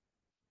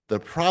 The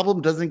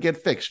problem doesn't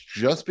get fixed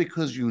just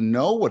because you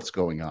know what's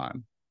going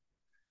on.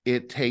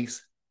 It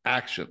takes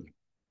action.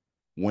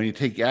 When you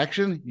take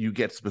action, you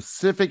get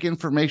specific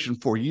information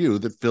for you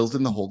that fills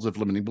in the holes of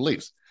limiting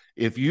beliefs.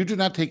 If you do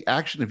not take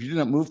action, if you do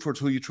not move towards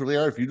who you truly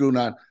are, if you do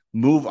not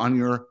move on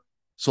your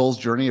soul's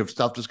journey of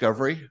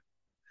self-discovery,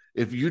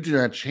 if you do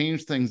not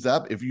change things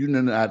up, if you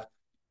do not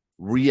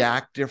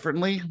react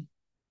differently,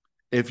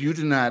 if you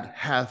do not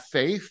have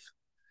faith,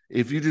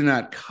 if you do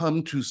not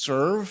come to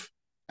serve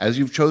as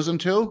you've chosen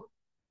to,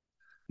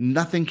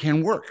 nothing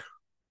can work.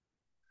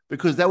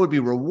 Because that would be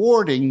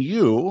rewarding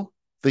you,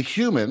 the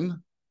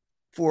human,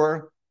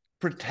 for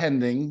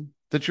pretending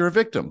that you're a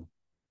victim.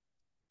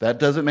 That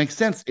doesn't make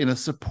sense in a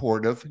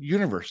supportive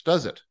universe,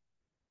 does it?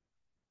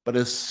 But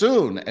as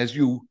soon as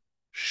you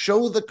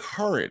show the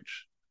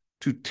courage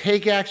to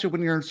take action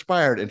when you're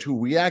inspired and to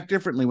react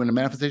differently when a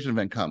manifestation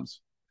event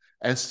comes,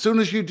 as soon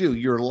as you do,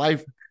 your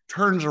life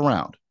turns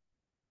around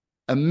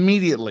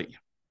immediately.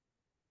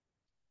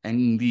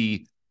 And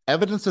the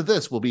evidence of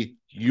this will be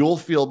you'll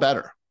feel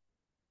better.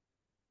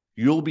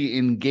 You'll be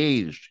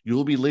engaged.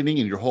 You'll be leading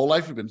in your whole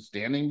life. You've been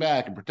standing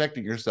back and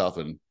protecting yourself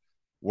and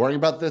worrying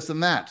about this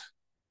and that.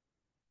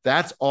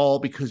 That's all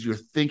because you're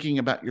thinking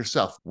about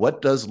yourself.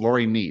 What does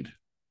Lori need?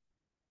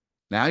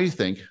 Now you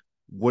think,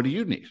 what do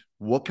you need?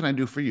 What can I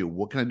do for you?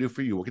 What can I do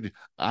for you? What can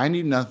I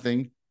need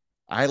nothing.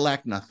 I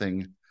lack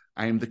nothing.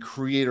 I am the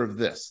creator of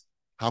this.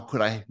 How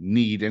could I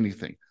need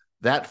anything?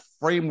 That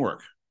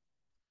framework,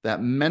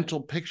 that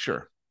mental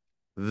picture,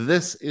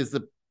 this is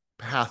the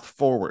path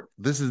forward.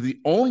 This is the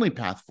only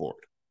path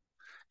forward.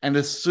 And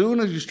as soon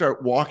as you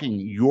start walking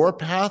your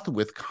path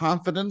with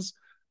confidence,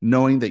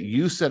 knowing that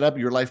you set up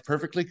your life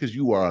perfectly because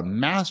you are a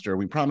master,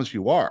 we promise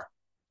you are.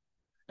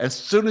 As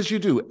soon as you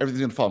do, everything's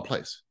going to fall in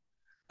place.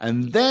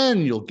 And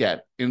then you'll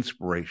get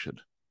inspiration.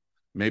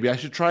 Maybe I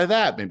should try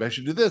that. Maybe I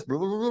should do this. Blah,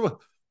 blah, blah, blah.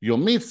 You'll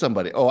meet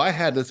somebody. Oh, I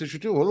had this issue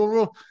too. Blah, blah,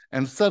 blah.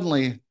 And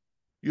suddenly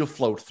you'll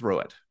float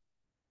through it.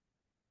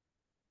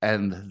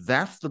 And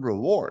that's the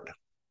reward,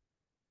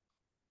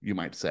 you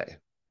might say,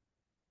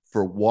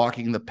 for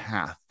walking the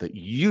path that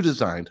you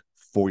designed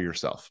for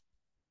yourself.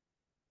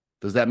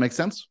 Does that make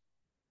sense?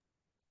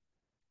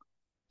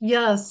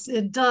 Yes,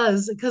 it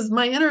does. Because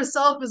my inner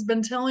self has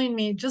been telling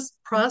me just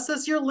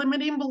process your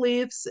limiting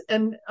beliefs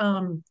and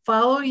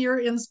follow your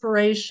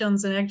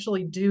inspirations and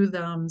actually do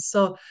them.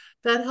 So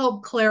that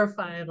helped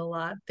clarify it a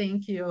lot.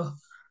 Thank you.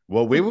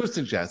 What we would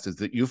suggest is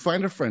that you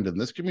find a friend in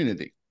this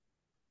community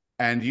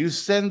and you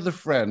send the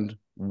friend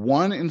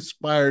one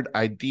inspired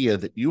idea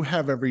that you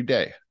have every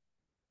day,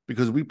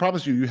 because we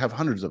promise you, you have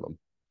hundreds of them.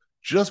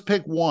 Just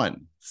pick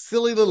one,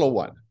 silly little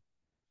one.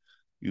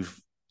 You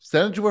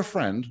send it to a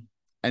friend,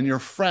 and your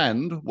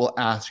friend will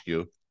ask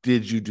you,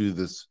 did you do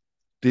this?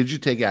 Did you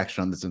take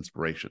action on this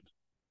inspiration?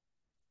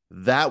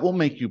 That will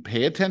make you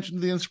pay attention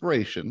to the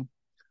inspiration,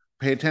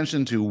 pay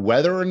attention to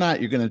whether or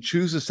not you're going to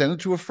choose to send it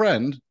to a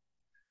friend.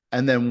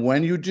 And then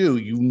when you do,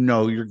 you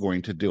know you're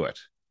going to do it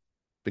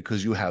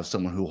because you have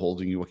someone who's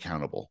holding you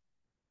accountable.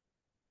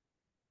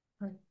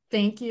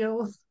 Thank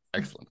you.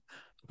 Excellent.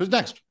 Who's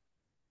next?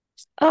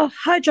 Oh,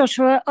 hi,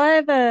 Joshua. I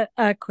have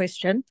a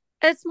question.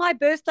 It's my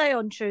birthday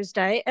on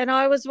Tuesday, and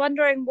I was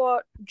wondering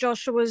what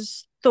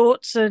Joshua's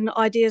thoughts and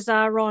ideas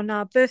are on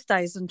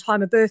birthdays and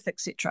time of birth,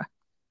 etc.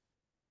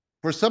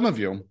 For some of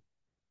you,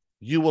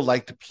 you will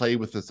like to play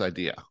with this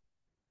idea.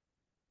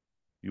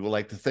 You will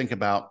like to think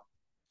about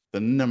the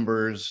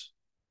numbers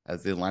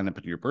as they line up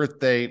in your birth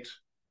date,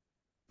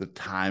 the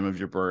time of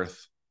your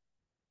birth,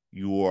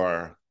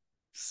 your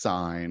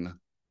sign,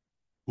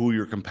 who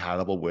you're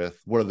compatible with,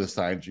 what are the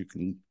signs you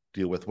can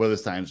deal with, what are the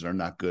signs that are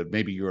not good,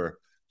 maybe your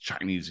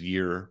Chinese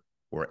year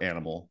or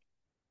animal.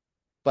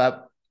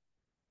 But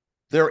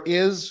there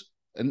is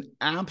an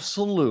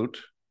absolute,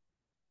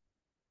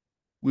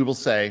 we will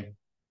say,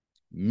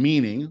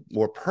 meaning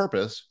or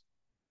purpose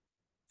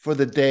for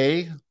the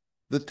day,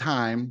 the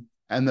time,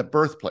 and the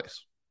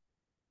birthplace.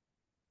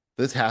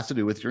 This has to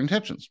do with your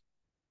intentions.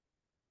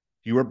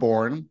 You were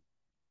born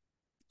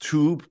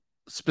to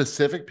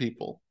specific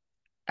people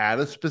at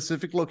a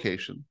specific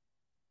location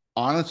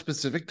on a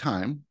specific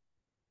time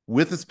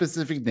with a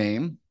specific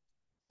name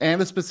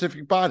and a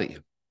specific body.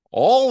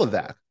 All of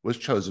that was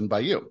chosen by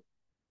you.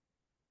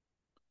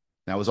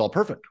 That was all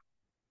perfect.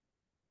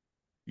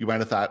 You might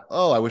have thought,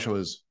 oh, I wish I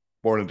was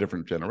born in a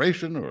different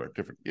generation or a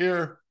different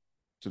year,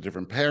 to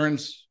different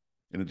parents,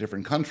 in a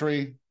different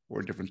country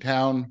or a different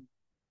town.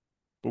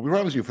 But we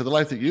promise you, for the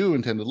life that you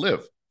intend to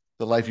live,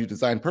 the life you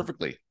designed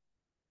perfectly,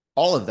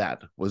 all of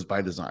that was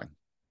by design.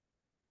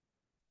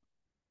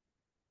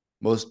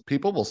 Most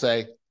people will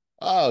say,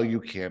 oh, you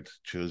can't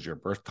choose your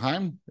birth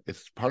time.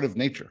 It's part of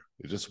nature.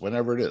 It's just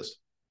whenever it is.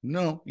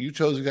 No, you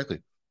chose exactly.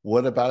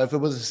 What about if it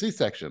was a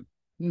C-section?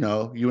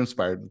 No, you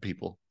inspired the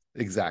people.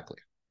 Exactly.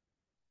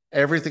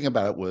 Everything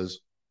about it was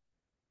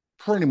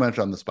pretty much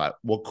on the spot.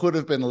 What could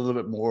have been a little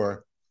bit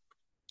more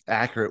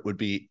accurate would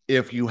be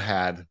if you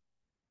had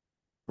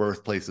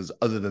birthplaces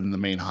other than the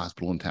main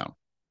hospital in town.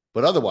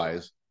 But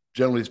otherwise,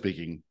 generally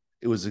speaking,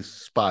 it was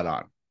spot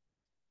on.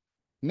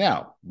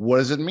 Now, what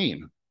does it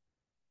mean?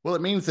 Well,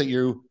 it means that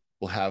you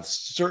will have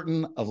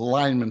certain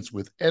alignments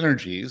with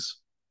energies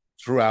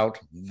throughout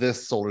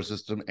this solar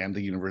system and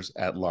the universe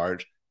at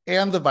large,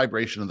 and the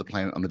vibration of the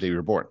planet on the day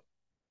you're born.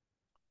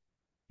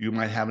 You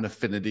might have an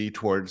affinity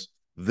towards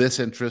this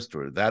interest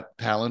or that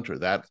talent or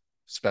that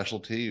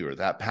specialty or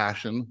that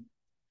passion.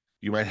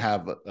 You might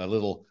have a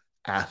little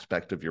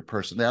aspect of your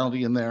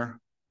personality in there.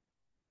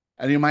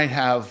 And you might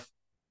have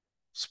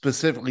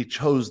specifically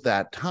chose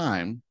that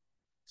time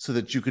so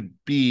that you could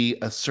be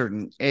a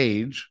certain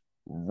age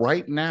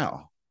right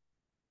now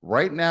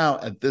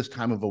at this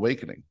time of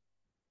awakening.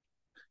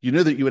 You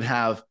knew that you would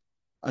have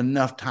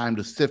enough time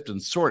to sift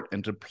and sort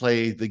and to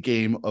play the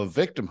game of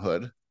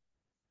victimhood,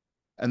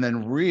 and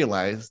then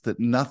realize that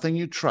nothing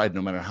you tried,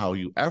 no matter how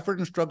you effort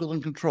and struggled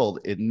and controlled,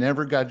 it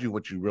never got you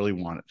what you really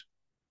wanted.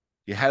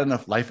 You had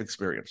enough life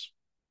experience.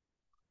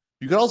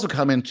 You could also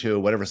come into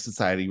whatever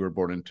society you were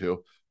born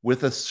into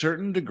with a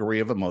certain degree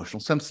of emotional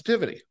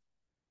sensitivity,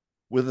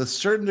 with a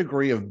certain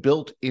degree of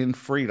built-in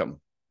freedom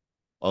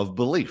of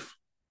belief.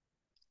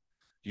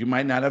 You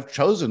might not have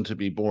chosen to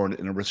be born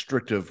in a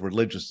restrictive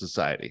religious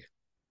society,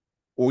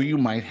 or you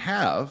might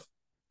have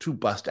to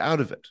bust out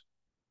of it.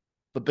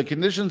 But the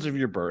conditions of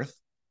your birth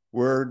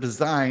were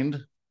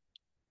designed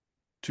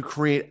to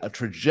create a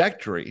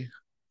trajectory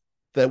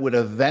that would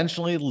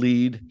eventually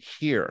lead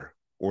here,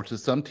 or to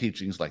some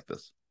teachings like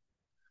this,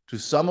 to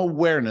some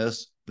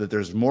awareness that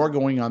there's more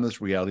going on in this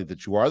reality,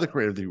 that you are the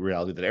creator of the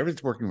reality, that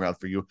everything's working out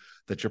for you,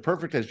 that you're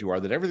perfect as you are,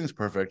 that everything's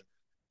perfect,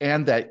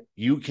 and that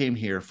you came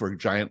here for a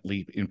giant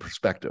leap in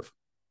perspective.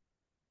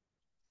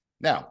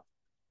 Now,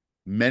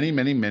 many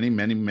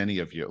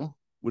of you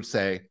would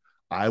say,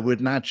 I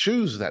would not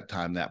choose that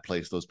time, that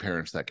place, those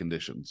parents, that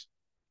conditions.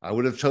 I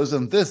would have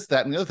chosen this,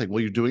 that, and the other thing. Well,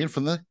 you're doing it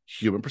from the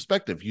human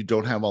perspective. You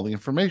don't have all the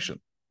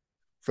information.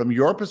 From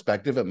your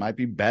perspective, it might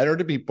be better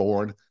to be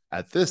born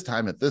at this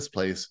time, at this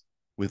place,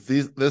 with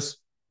this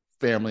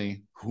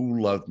family who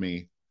loved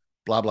me,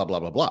 blah, blah, blah,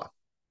 blah, blah.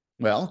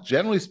 Well,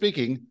 generally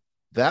speaking,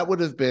 that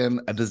would have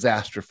been a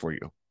disaster for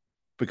you,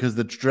 because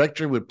the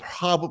trajectory would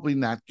probably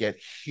not get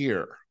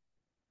here.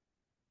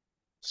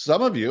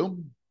 Some of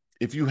you,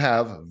 if you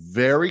have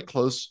very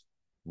close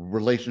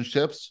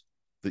relationships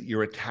that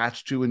you're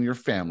attached to in your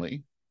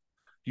family,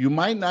 you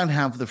might not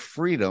have the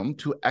freedom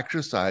to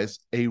exercise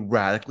a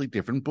radically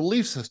different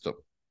belief system.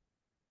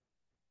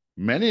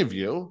 Many of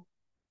you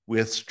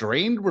with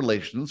strained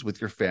relations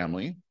with your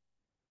family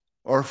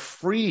are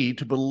free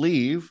to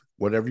believe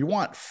whatever you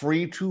want,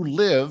 free to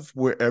live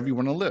wherever you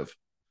want to live,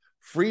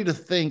 free to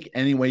think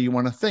any way you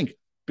want to think,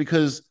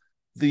 because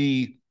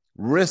the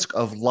risk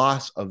of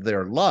loss of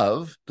their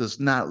love does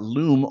not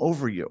loom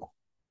over you.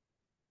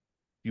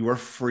 You are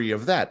free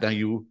of that. Now,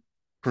 you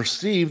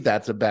perceive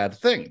that's a bad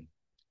thing,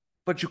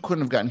 but you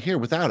couldn't have gotten here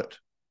without it.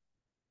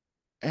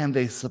 And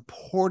they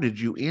supported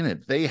you in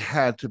it. They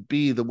had to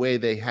be the way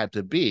they had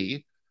to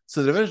be,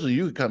 so that eventually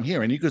you could come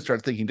here and you could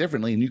start thinking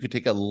differently, and you could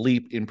take a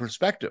leap in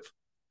perspective.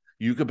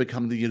 You could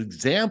become the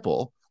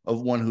example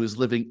of one who is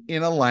living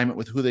in alignment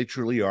with who they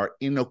truly are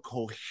in a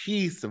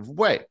cohesive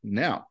way.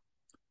 Now,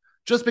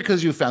 just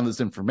because you found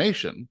this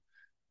information,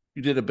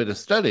 you did a bit of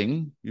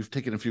studying, you've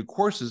taken a few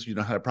courses, you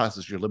know how to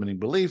process your limiting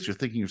beliefs, you're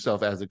thinking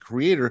yourself as a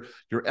creator,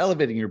 you're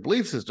elevating your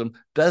belief system,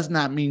 does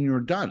not mean you're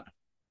done.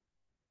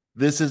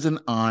 This is an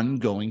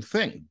ongoing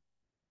thing.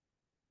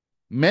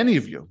 Many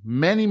of you,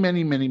 many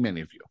of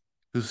you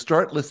who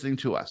start listening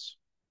to us,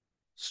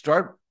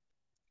 start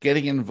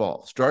getting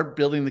involved, start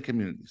building the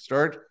community,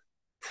 start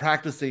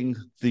practicing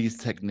these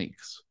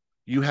techniques,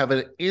 you have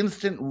an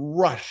instant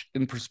rush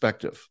in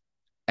perspective,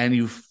 and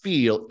you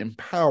feel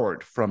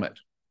empowered from it.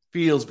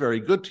 Feels very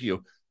good to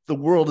you. The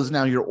world is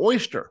now your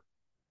oyster.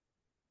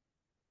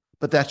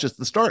 But that's just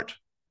the start.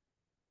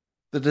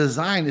 The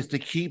design is to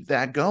keep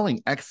that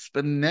going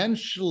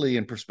exponentially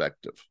in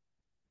perspective.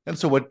 And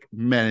so what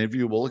many of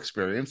you will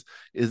experience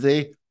is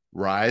a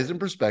rise in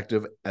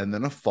perspective and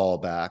then a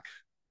fallback,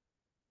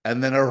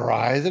 and then a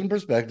rise in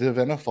perspective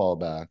and a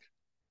fallback.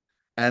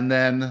 And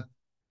then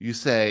you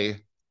say,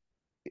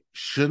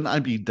 shouldn't I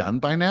be done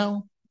by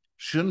now?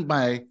 Shouldn't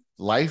my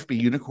life be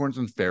unicorns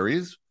and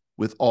fairies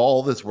with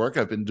all this work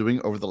I've been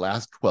doing over the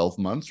last 12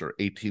 months or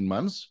 18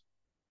 months?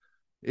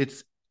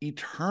 It's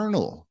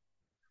eternal.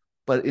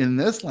 But in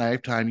this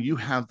lifetime, you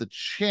have the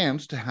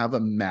chance to have a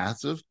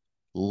massive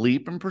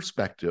leap in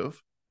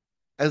perspective,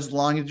 as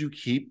long as you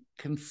keep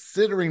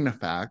considering the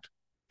fact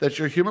that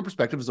your human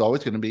perspective is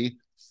always going to be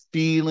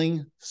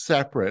feeling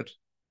separate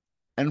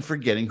and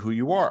forgetting who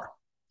you are.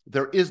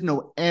 There is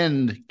no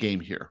end game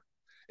here.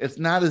 It's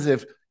not as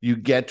if you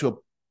get to a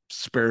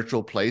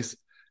spiritual place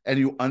and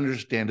you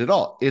understand it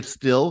all. It's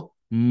still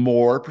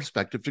more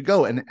perspective to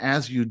go. And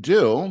as you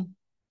do,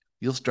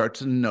 you'll start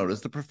to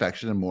notice the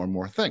perfection in more and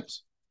more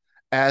things.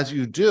 As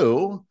you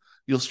do,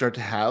 you'll start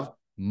to have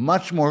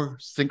much more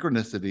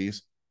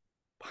synchronicities,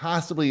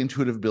 possibly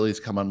intuitive abilities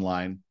come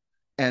online,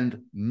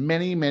 and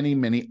many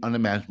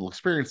unimaginable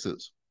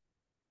experiences.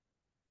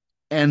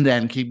 And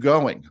then keep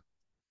going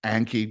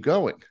and keep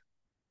going.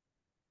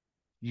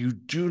 You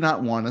do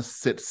not want to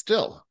sit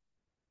still.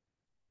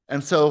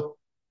 And so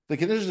the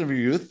conditions of your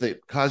youth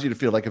that cause you to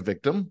feel like a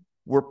victim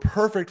were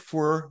perfect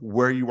for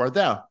where you are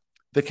now.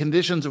 The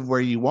conditions of where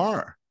you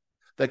are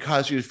that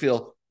cause you to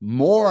feel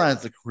more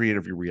as the creator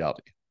of your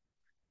reality.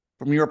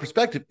 From your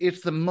perspective,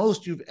 it's the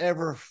most you've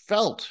ever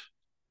felt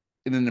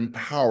in an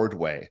empowered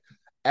way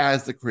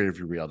as the creator of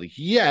your reality.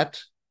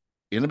 Yet,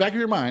 in the back of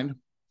your mind,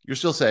 you're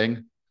still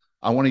saying,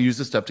 I want to use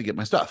this stuff to get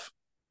my stuff.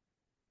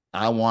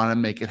 I want to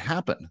make it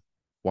happen.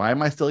 Why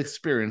am I still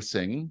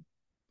experiencing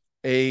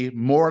a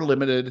more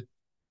limited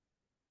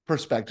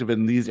perspective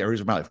in these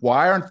areas of my life?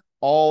 Why aren't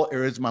all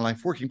areas of my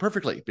life working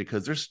perfectly?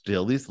 Because there's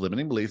still these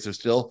limiting beliefs. There's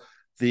still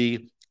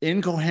the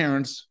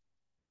incoherence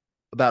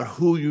about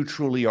who you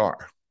truly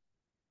are.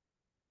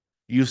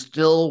 You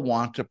still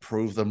want to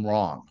prove them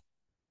wrong.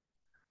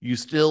 You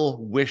still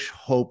wish,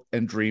 hope,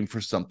 and dream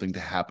for something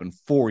to happen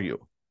for you.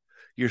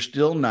 You're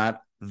still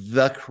not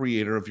the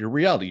creator of your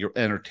reality. You're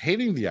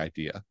entertaining the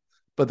idea,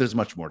 but there's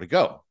much more to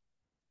go.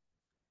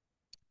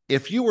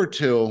 If you were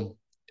to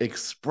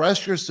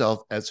express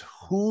yourself as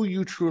who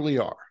you truly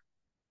are,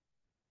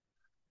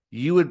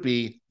 you would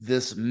be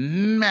this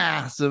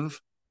massive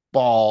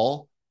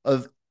ball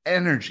of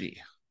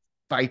energy,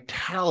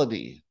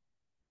 vitality,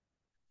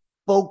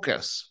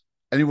 focus,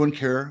 and you wouldn't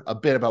care a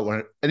bit about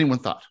what anyone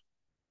thought.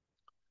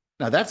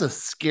 Now, that's a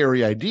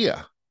scary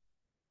idea.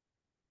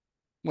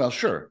 Well,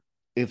 sure,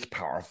 it's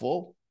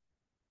powerful,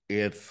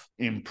 it's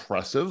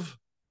impressive,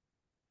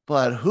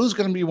 but who's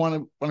going to be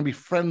want to be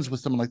friends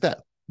with someone like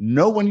that?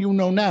 No one you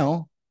know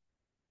now,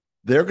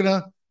 they're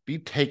going to be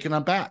taken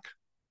aback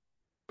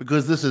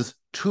because this is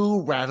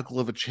too radical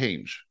of a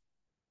change.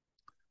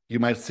 You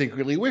might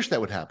secretly wish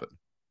that would happen,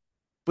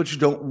 but you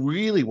don't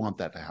really want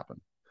that to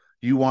happen.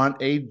 You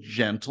want a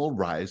gentle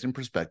rise in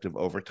perspective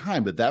over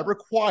time, but that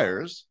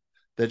requires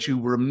that you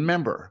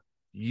remember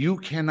you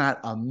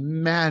cannot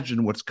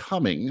imagine what's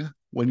coming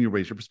when you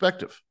raise your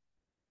perspective.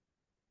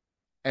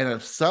 And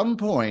at some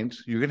point,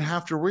 you're going to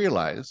have to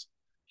realize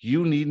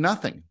you need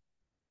nothing.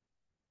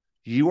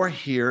 You are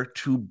here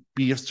to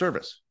be of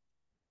service.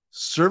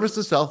 Service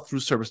to self through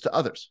service to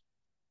others.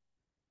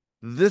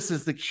 This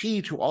is the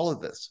key to all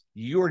of this.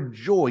 Your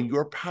joy,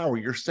 your power,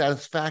 your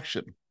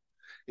satisfaction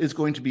is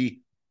going to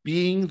be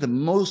being the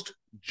most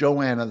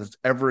Joanna that's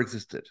ever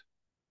existed.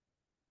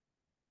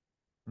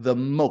 The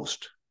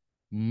most,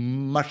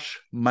 much,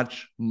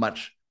 much,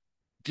 much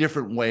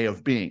different way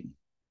of being.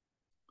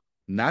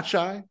 Not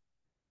shy,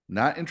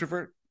 not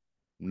introvert,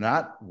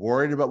 not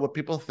worried about what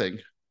people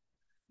think,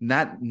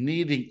 not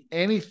needing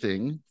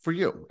anything for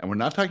you. And we're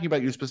not talking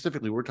about you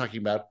specifically, we're talking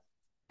about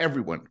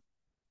everyone.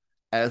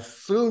 As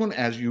soon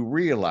as you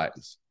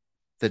realize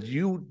that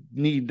you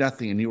need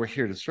nothing and you are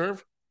here to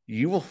serve,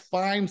 you will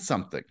find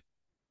something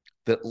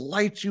that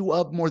lights you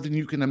up more than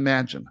you can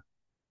imagine.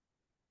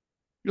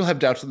 You'll have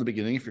doubts in the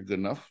beginning if you're good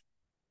enough,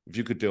 if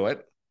you could do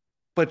it,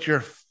 but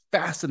you're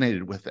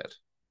fascinated with it.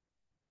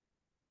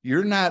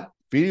 You're not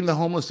feeding the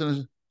homeless in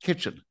a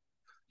kitchen.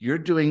 You're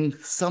doing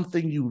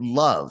something you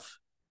love,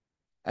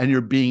 and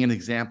you're being an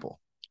example,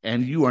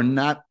 and you are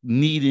not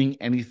needing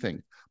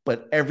anything,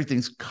 but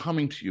everything's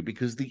coming to you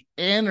because the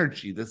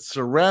energy that's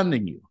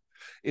surrounding you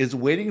is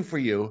waiting for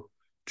you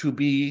to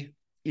be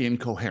in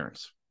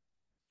coherence,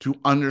 to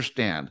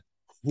understand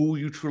who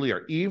you truly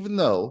are, even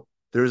though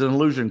there's an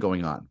illusion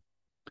going on,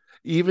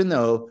 even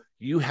though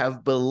you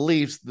have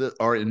beliefs that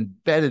are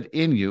embedded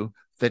in you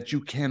that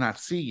you cannot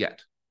see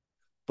yet,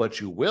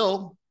 but you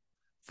will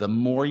the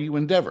more you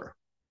endeavor.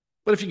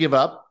 But if you give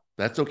up,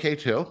 that's okay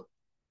too.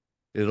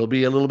 It'll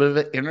be a little bit of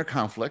an inner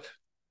conflict,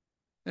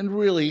 and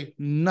really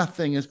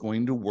nothing is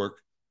going to work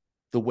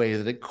the way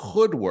that it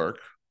could work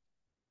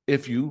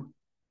if you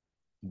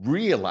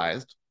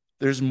realized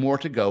there's more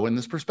to go in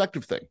this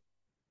perspective thing.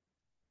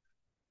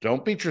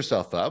 Don't beat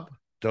yourself up.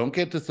 Don't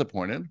get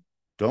disappointed.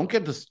 Don't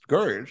get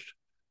discouraged.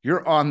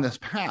 You're on this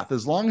path.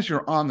 As long as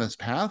you're on this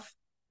path,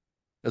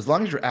 as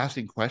long as you're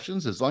asking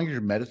questions, as long as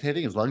you're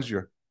meditating, as long as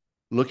you're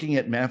looking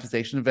at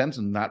manifestation events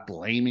and not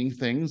blaming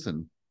things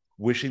and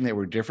wishing they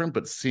were different,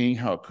 but seeing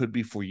how it could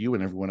be for you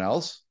and everyone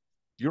else,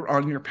 you're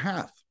on your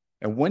path.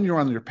 And when you're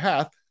on your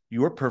path,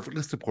 you are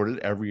perfectly supported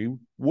every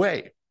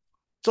way.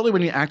 It's only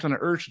when you act on an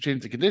urge to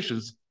change the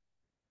conditions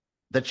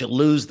that you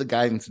lose the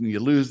guidance and you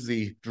lose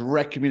the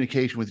direct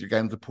communication with your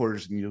guidance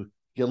supporters and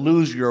you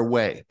lose your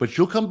way. But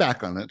you'll come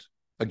back on it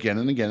again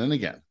and again and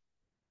again.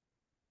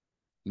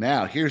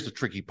 Now, here's the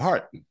tricky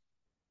part.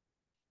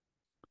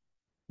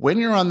 When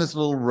you're on this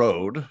little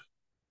road,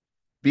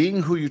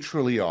 being who you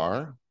truly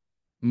are,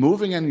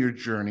 moving on your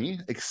journey,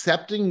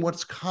 accepting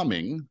what's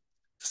coming,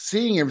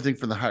 seeing everything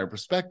from the higher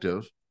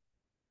perspective,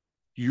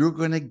 you're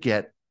going to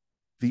get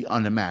the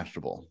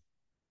unimaginable.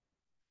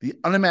 The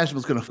unimaginable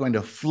is going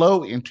to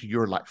flow into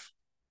your life.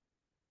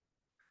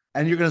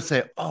 And you're going to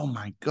say, oh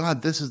my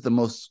God, this is the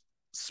most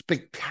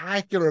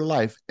spectacular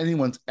life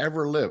anyone's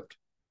ever lived.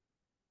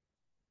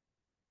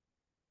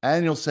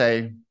 And you'll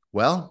say,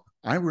 well,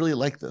 I really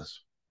like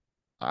this.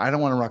 I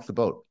don't want to rock the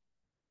boat.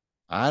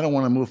 I don't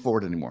want to move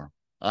forward anymore.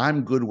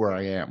 I'm good where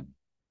I am.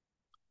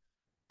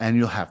 And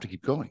you'll have to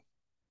keep going.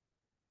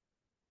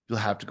 You'll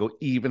have to go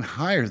even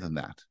higher than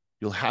that.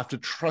 You'll have to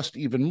trust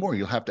even more.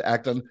 You'll have to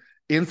act on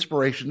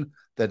inspiration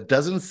that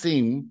doesn't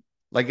seem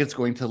like it's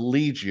going to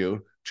lead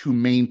you to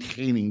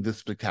maintaining this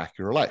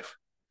spectacular life.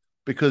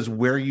 Because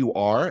where you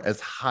are,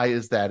 as high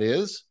as that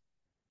is,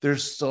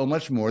 there's so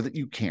much more that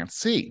you can't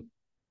see.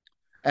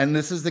 And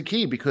this is the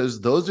key,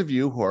 because those of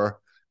you who are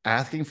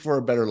asking for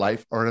a better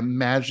life are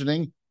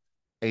imagining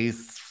a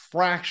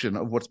fraction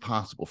of what's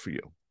possible for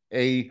you,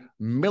 a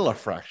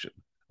millifraction,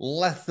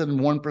 less than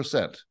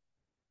 1%.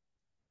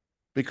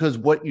 Because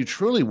what you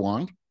truly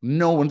want,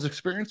 no one's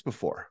experienced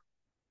before.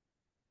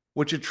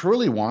 What you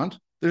truly want,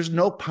 there's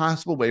no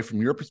possible way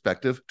from your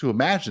perspective to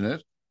imagine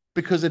it,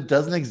 because it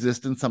doesn't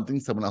exist in something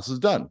someone else has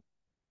done.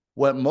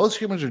 What most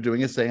humans are doing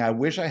is saying, I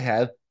wish I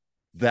had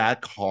that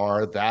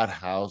car, that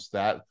house,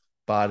 that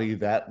body,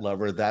 that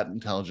lover, that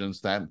intelligence,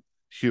 that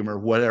humor,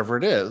 whatever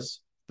it is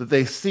that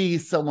they see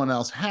someone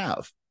else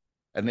have.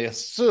 And they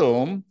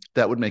assume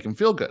that would make them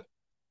feel good.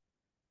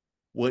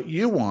 What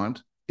you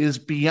want is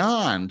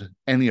beyond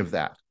any of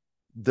that.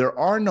 There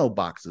are no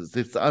boxes.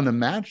 It's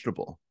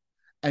unimaginable.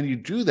 And you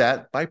do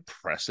that by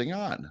pressing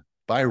on,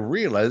 by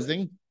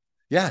realizing,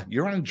 yeah,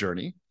 you're on a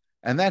journey,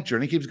 and that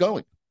journey keeps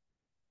going.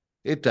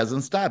 It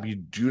doesn't stop. You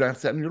do not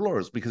set on your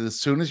laurels, because as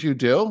soon as you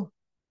do,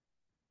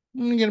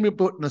 you're going to be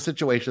put in a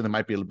situation that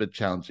might be a little bit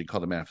challenging,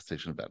 called a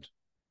manifestation event.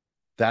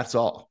 That's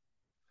all.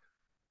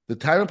 The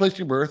time and place of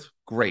your birth,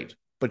 great,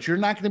 but you're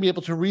not going to be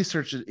able to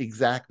research it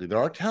exactly. There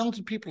are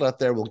talented people out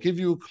there who will give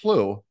you a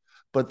clue,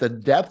 but the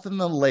depth and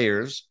the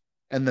layers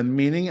and the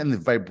meaning and the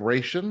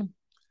vibration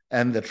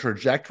and the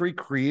trajectory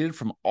created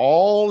from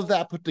all of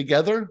that put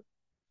together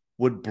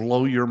would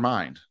blow your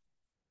mind.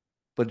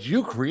 But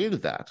you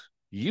created that.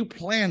 You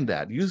planned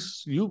that.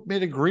 You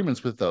made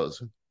agreements with those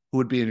who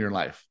would be in your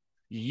life.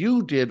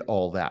 You did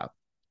all that.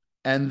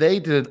 And they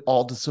did it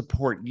all to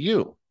support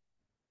you.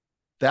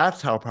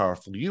 That's how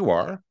powerful you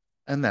are.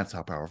 And that's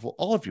how powerful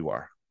all of you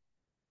are.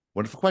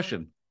 Wonderful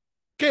question.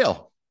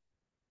 Gail.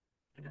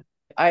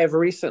 I have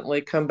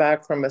recently come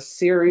back from a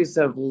series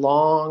of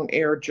long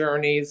air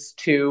journeys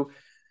to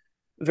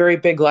very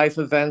big life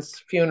events,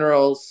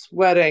 funerals,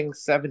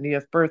 weddings,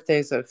 70th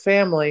birthdays of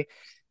family.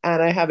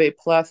 And I have a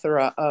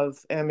plethora of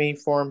ME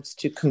forms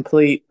to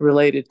complete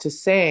related to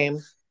SAME.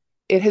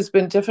 It has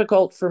been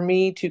difficult for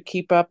me to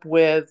keep up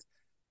with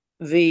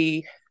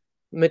the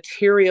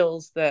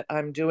materials that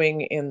I'm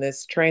doing in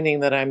this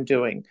training that I'm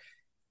doing.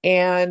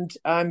 And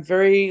I'm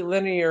very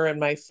linear in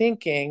my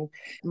thinking.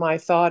 My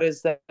thought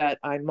is that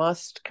I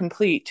must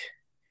complete,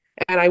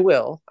 and I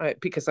will,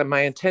 because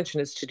my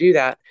intention is to do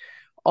that,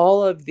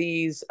 all of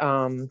these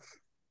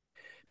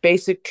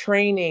basic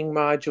training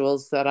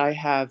modules that I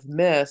have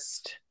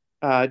missed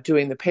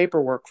doing the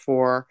paperwork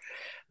for,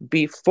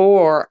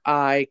 before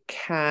I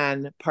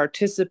can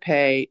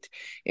participate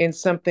in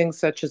something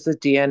such as a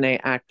DNA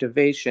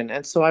activation.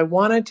 And so I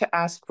wanted to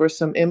ask for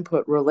some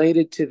input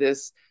related to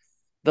this,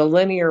 the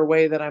linear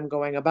way that I'm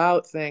going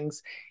about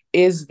things.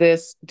 Does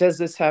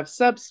this have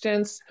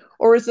substance,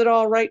 or is it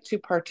all right to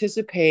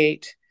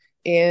participate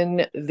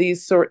in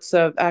these sorts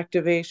of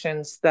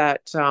activations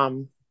that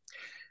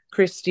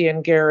Christy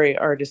and Gary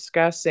are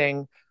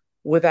discussing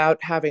without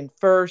having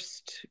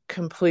first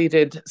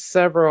completed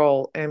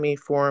several ME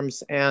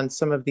forms and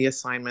some of the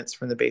assignments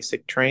from the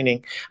basic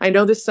training? I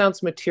know this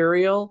sounds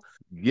material.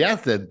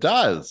 Yes, it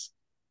does.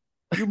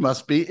 You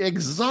must be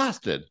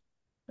exhausted.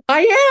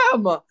 I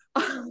am.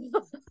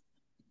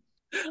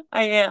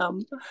 I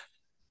am.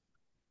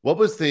 What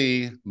was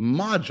the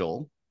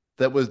module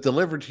that was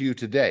delivered to you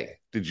today?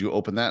 Did you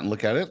open that and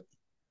look at it?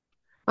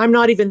 I'm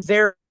not even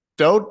there.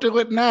 Don't do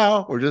it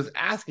now. We're just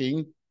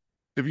asking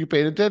if you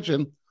paid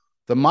attention.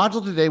 The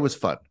module today was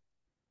fun.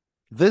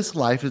 This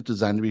life is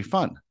designed to be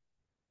fun.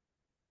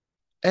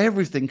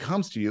 Everything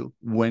comes to you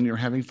when you're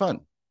having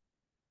fun.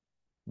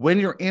 When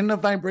you're in the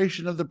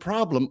vibration of the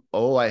problem,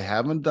 oh, I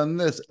haven't done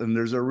this, and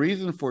there's a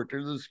reason for it,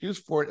 there's an excuse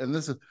for it, and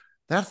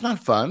that's not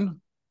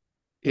fun.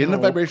 In the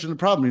vibration of the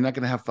problem, you're not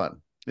going to have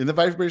fun. In the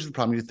vibration of the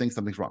problem, you think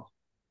something's wrong.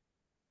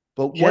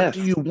 But what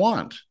do you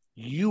want?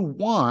 You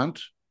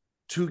want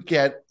to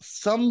get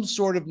some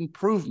sort of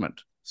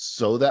improvement.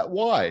 So that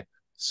why?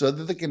 So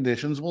that the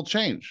conditions will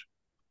change.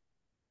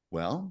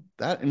 Well,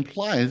 that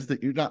implies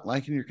that you're not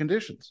liking your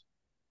conditions,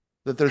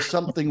 that there's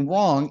something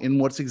wrong in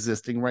what's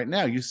existing right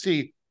now. You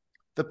see,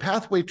 the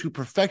pathway to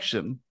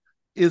perfection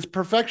is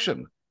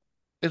perfection.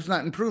 It's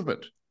not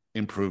improvement.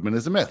 Improvement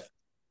is a myth.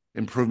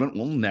 Improvement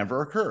will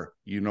never occur.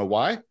 You know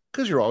why?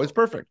 Because you're always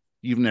perfect.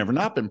 You've never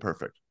not been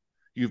perfect.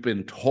 You've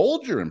been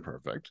told you're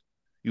imperfect.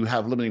 You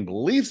have limiting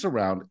beliefs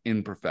around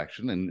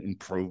imperfection and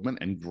improvement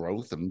and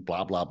growth and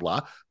blah, blah, blah.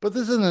 But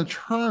this is an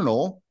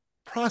eternal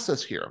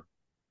process here.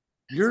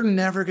 You're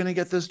never going to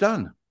get this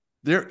done.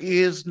 There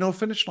is no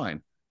finish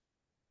line.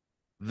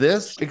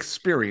 This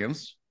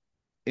experience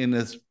in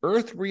this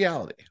earth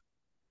reality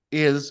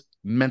is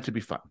meant to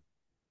be fun.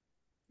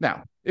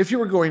 Now, if you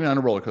were going on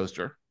a roller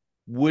coaster,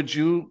 would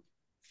you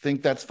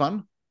think that's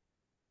fun?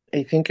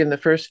 I think in the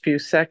first few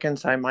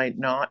seconds I might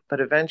not, but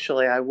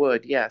eventually I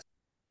would, yes.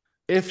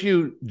 If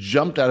you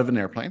jumped out of an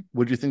airplane,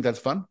 would you think that's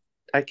fun?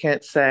 I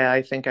can't say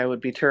I think I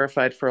would be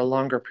terrified for a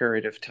longer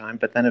period of time,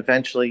 but then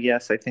eventually,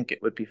 yes, I think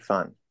it would be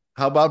fun.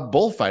 How about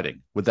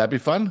bullfighting? Would that be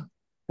fun?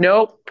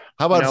 Nope.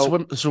 How about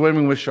Nope.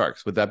 swimming with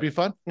sharks? Would that be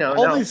fun? No,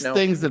 All no, these no.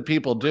 things that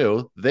people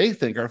do, they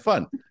think are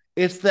fun.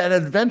 It's that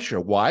adventure.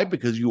 Why?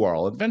 Because you are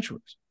all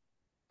adventurers.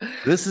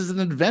 This is an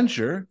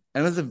adventure,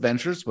 and as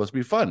adventure is supposed to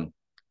be fun.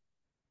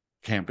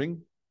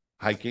 Camping,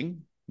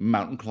 hiking,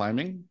 mountain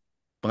climbing,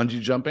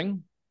 bungee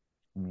jumping,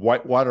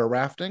 whitewater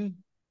rafting,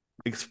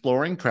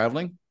 exploring,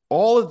 traveling.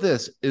 All of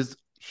this is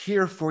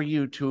here for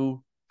you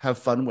to have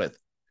fun with.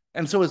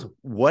 And so is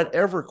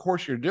whatever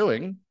course you're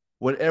doing,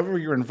 whatever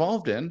you're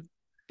involved in,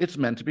 it's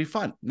meant to be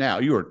fun. Now,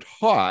 you are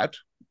taught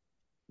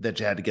that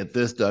you had to get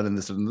this done and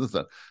this and this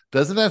done.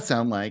 Doesn't that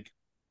sound like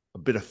a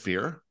bit of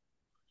fear?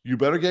 You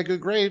better get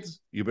good grades.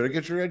 You better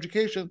get your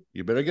education.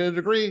 You better get a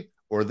degree,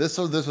 or this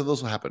or this will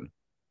happen.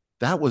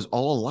 That was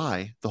all a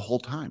lie the whole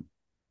time.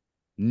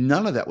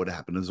 None of that would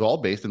happen. It's all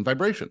based in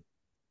vibration.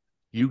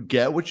 You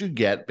get what you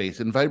get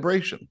based in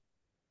vibration.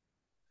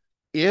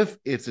 If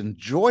it's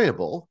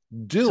enjoyable,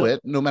 do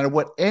it no matter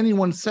what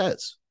anyone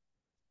says.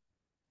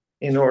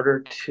 In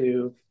order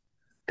to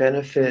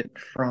benefit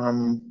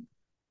from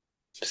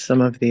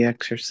some of the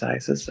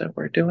exercises that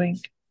we're doing.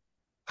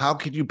 How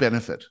can you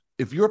benefit?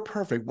 If you're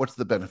perfect, what's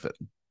the benefit?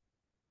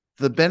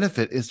 The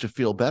benefit is to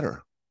feel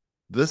better.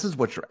 This is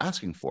what you're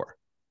asking for.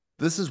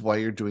 This is why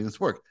you're doing this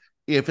work.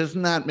 If it's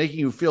not making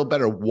you feel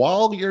better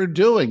while you're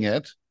doing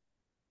it,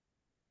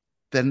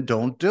 then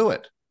don't do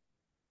it.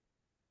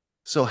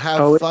 So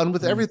have fun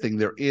with everything.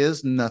 There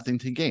is nothing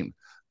to gain.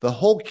 The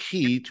whole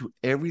key to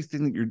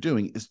everything that you're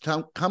doing is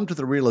to come to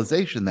the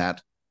realization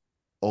that,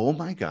 oh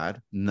my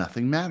God,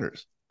 nothing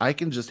matters. I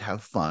can just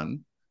have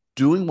fun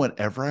doing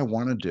whatever I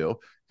want to do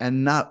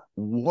and not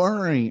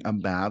worrying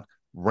about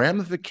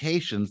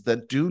ramifications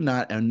that do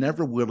not and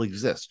never will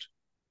exist.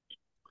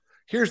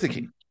 Here's the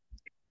key.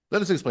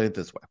 Let us explain it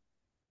this way.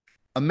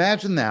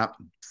 Imagine that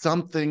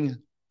something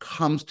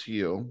comes to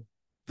you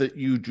that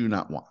you do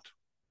not want.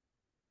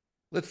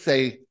 Let's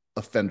say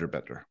a fender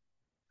bender.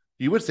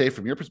 You would say,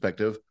 from your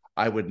perspective,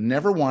 I would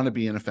never want to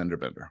be in a fender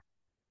bender.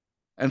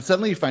 And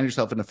suddenly you find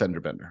yourself in a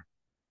fender bender.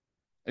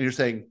 And you're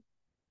saying,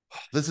 oh,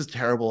 this is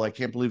terrible. I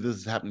can't believe this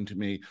is happening to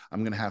me.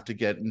 I'm going to have to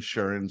get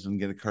insurance and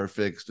get a car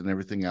fixed and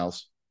everything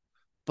else.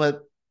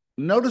 But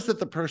notice that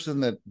the person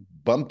that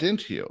bumped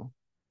into you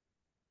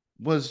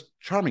was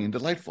charming and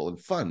delightful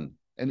and fun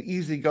and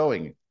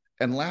easygoing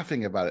and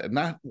laughing about it and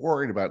not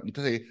worried about it, and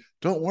to say,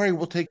 don't worry,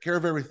 we'll take care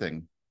of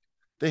everything.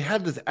 They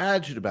had this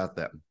attitude about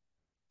them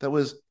that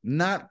was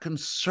not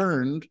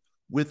concerned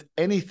with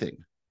anything.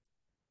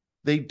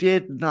 They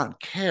did not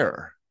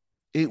care.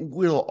 It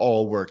will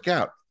all work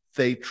out.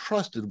 They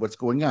trusted what's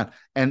going on.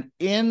 And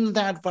in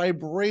that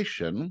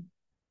vibration,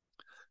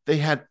 they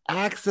had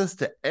access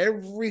to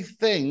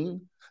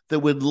everything that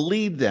would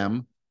lead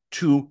them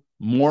to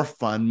more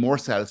fun, more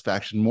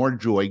satisfaction, more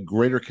joy,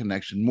 greater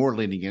connection, more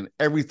leaning in,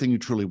 everything you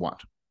truly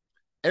want.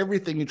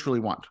 Everything you truly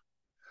want.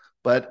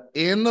 But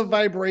in the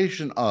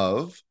vibration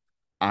of,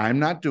 I'm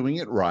not doing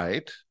it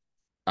right,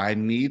 I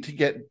need to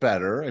get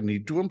better, I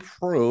need to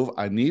improve,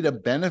 I need a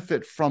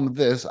benefit from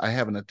this, I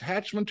have an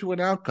attachment to an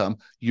outcome,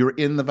 you're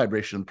in the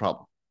vibration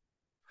problem.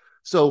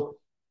 So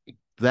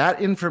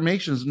that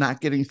information is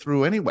not getting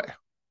through anyway.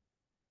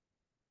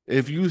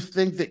 If you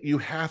think that you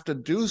have to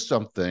do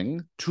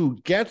something to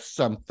get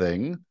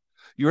something,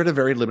 you're at a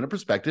very limited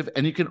perspective,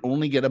 and you can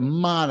only get a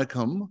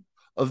modicum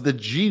of the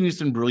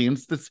genius and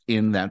brilliance that's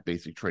in that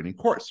basic training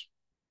course.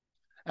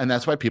 And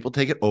that's why people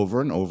take it over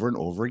and over and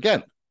over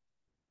again.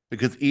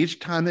 Because each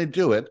time they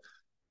do it,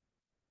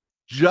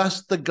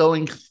 just the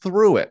going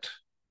through it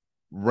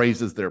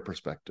raises their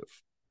perspective.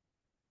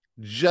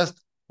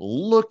 Just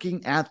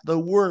looking at the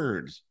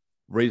words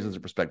raises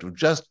their perspective.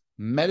 Just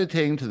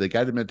meditating to the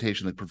guided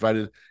meditation that's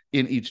provided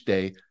in each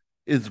day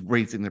is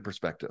raising their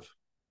perspective.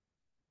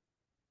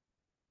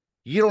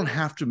 You don't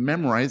have to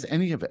memorize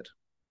any of it.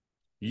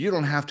 You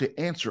don't have to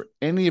answer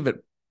any of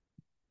it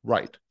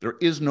right. There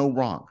is no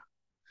wrong.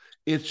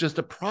 It's just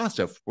a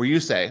process where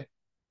you say,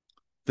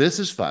 this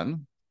is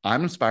fun.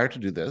 I'm inspired to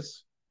do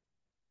this,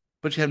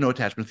 but you have no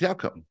attachment to the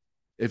outcome.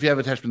 If you have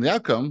attachment to the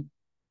outcome,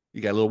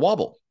 you got a little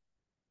wobble.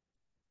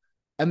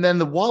 And then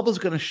the wobble is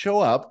going to show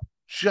up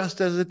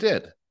just as it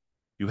did.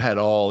 You had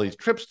all these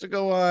trips to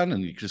go on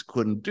and you just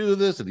couldn't do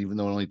this. And even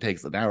though it only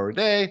takes an hour a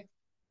day,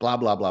 blah,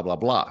 blah, blah, blah,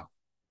 blah.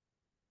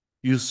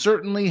 You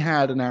certainly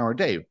had an hour a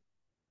day,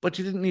 but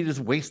you didn't need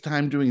to waste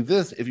time doing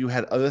this if you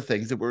had other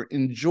things that were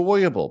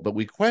enjoyable. But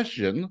we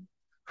question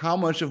how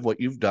much of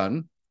what you've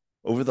done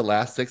over the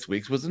last 6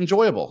 weeks was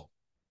enjoyable,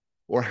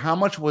 or how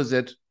much was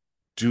it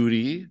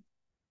duty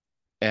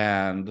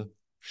and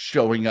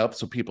showing up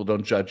so people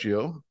don't judge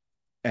you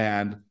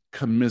and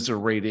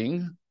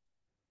commiserating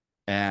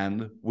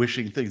and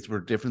wishing things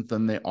were different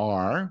than they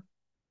are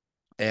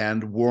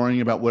and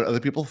worrying about what other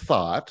people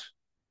thought.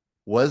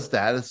 Was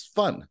that as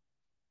fun?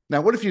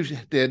 Now, what if you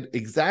did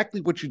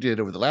exactly what you did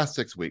over the last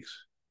 6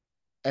 weeks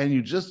and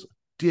you just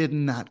did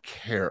not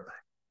care?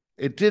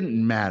 It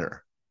didn't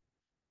matter.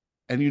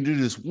 And you do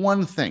this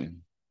one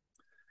thing,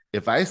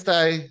 If I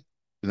stay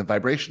in the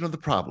vibration of the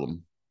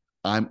problem,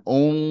 I'm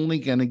only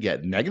going to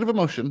get negative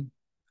emotion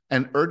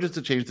and urges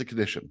to change the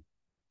condition.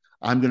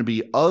 I'm going to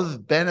be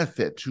of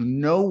benefit to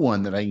no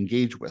one that I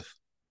engage with.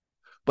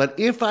 But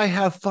if I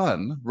have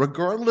fun,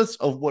 regardless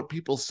of what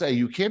people say,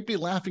 you can't be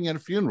laughing at a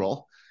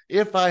funeral.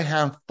 If I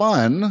have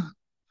fun,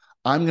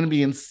 I'm going to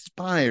be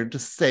inspired to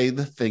say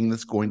the thing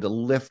that's going to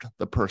lift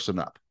the person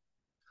up.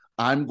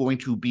 I'm going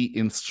to be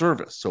in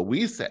service. So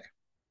we say,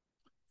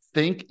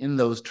 think in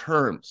those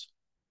terms.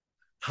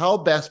 How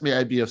best may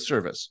I be of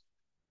service?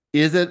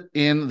 Is it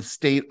in the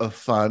state of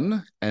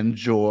fun and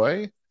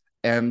joy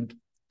and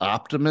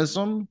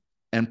optimism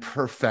and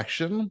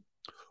perfection?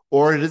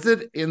 Or is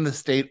it in the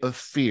state of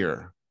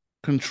fear,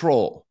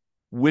 control,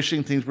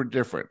 wishing things were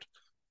different,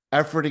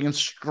 efforting and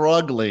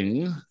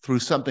struggling through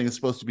something that's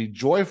supposed to be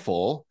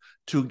joyful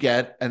to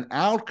get an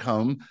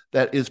outcome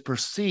that is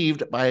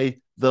perceived by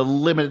the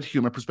limited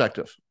human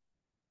perspective?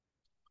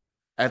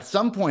 At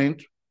some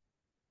point,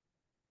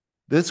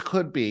 this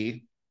could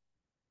be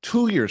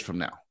 2 years from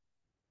now.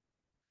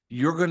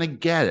 You're going to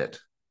get it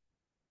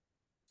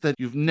that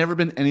you've never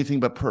been anything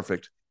but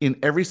perfect in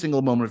every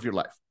single moment of your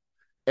life.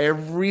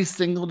 Every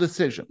single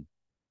decision,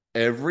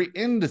 every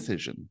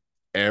indecision,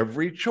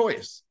 every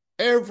choice,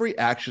 every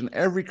action,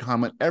 every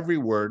comment, every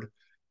word,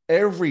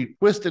 every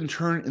twist and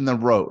turn in the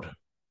road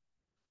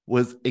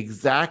was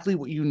exactly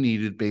what you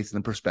needed based on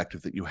the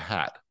perspective that you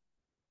had,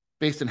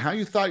 based on how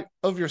you thought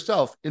of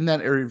yourself in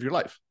that area of your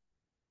life.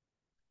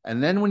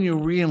 And then when you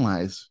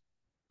realize,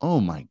 oh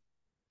my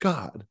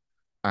God,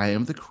 I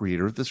am the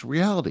creator of this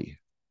reality.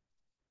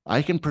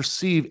 I can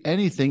perceive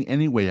anything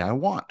any way I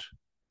want.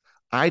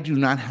 I do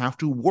not have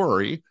to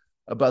worry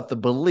about the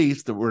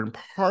beliefs that were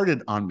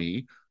imparted on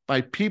me by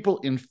people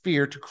in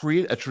fear to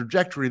create a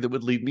trajectory that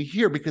would lead me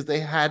here, because they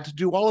had to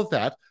do all of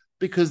that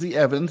because the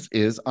evidence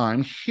is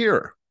I'm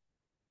here.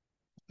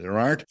 There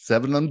aren't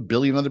 7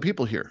 billion other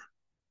people here.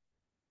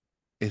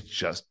 It's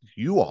just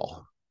you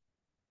all.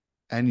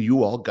 And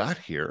you all got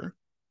here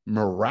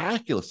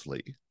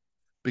miraculously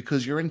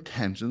because your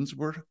intentions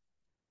were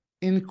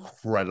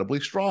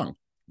incredibly strong.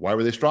 Why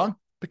were they strong?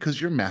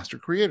 Because you're master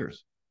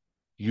creators.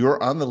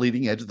 You're on the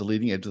leading edge of the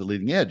leading edge of the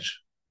leading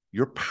edge.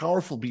 You're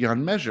powerful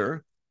beyond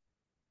measure,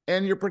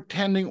 and you're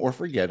pretending or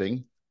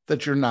forgetting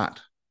that you're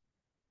not.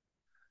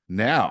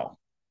 Now,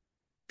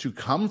 to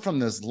come from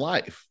this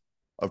life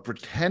of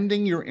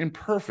pretending you're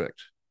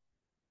imperfect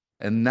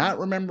and not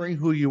remembering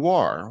who you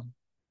are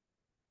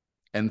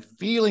and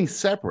feeling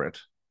separate,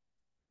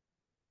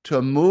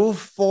 to move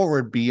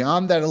forward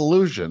beyond that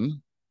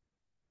illusion,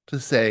 to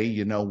say,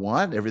 you know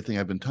what, everything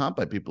I've been taught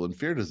by people in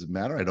fear doesn't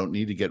matter. I don't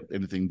need to get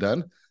anything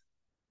done.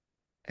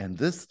 And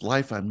this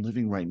life I'm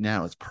living right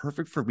now is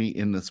perfect for me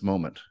in this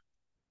moment.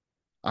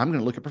 I'm going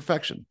to look at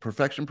perfection,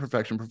 perfection,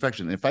 perfection,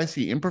 perfection. And if I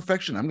see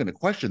imperfection, I'm going to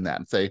question that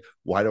and say,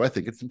 why do I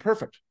think it's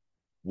imperfect?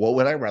 What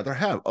would I rather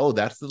have? Oh,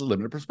 that's the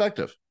limited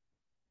perspective.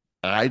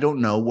 I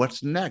don't know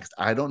what's next.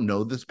 I don't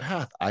know this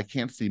path. I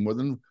can't see more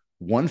than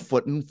 1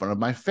 foot in front of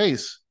my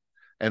face.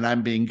 And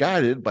I'm being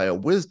guided by a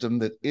wisdom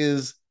that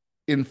is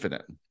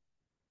infinite.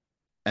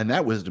 And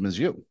that wisdom is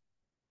you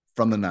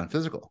from the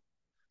non-physical.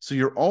 So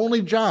your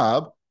only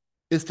job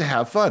is to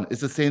have fun,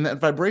 is to stay in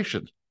that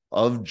vibration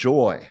of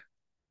joy.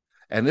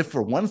 And if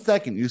for 1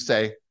 second you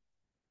say,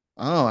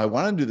 oh, I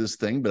want to do this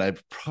thing, but I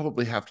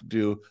probably have to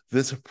do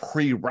this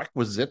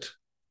prerequisite,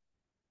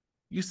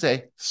 you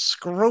say,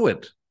 screw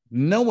it.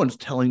 No one's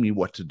telling me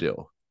what to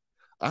do.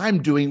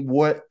 I'm doing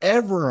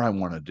whatever I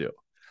want to do.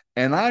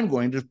 And I'm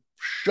going to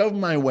shove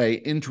my way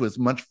into as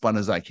much fun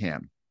as I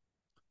can.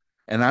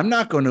 And I'm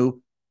not going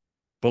to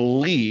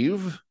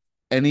believe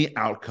any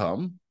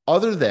outcome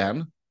other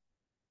than,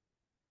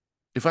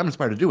 if I'm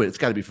inspired to do it, it's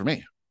got to be for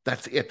me.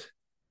 That's it.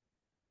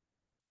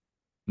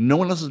 No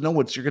one else knows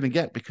what you're going to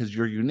get because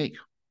you're unique.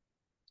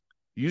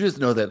 You just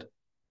know that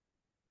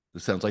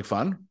this sounds like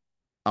fun.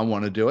 I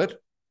want to do it.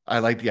 I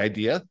like the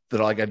idea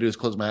that all I got to do is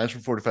close my eyes for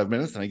 45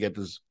 minutes and I get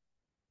this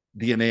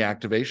DNA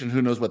activation.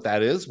 Who knows what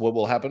that is? What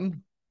will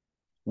happen?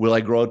 Will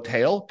I grow a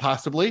tail?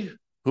 Possibly.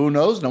 Who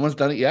knows? No one's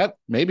done it yet.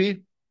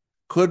 Maybe.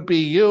 Could be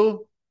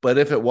you. But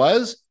if it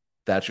was,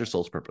 that's your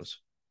soul's purpose.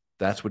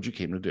 That's what you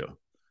came to do.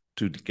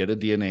 To get a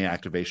DNA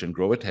activation,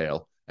 grow a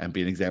tail, and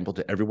be an example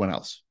to everyone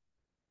else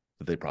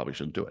that they probably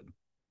shouldn't do it.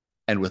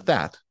 And with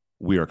that,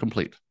 we are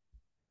complete.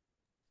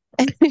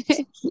 Thank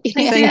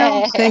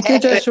you,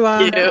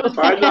 Joshua.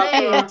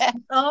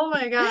 Oh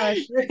my gosh.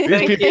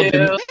 These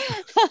people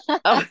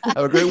have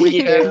a great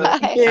weekend.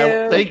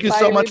 Thank you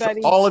so much for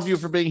all of you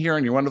for being here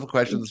and your wonderful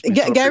questions.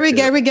 Gary,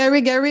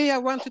 I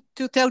wanted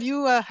to tell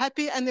you a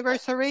happy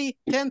anniversary,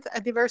 10th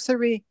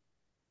anniversary.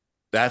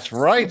 That's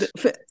right.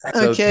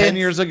 So 10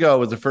 years ago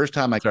was the first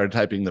time I started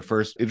typing the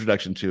first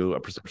introduction to a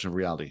perception of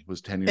reality. It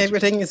was 10 years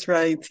Everything ago. Is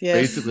right. Yes.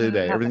 Basically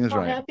today, everything is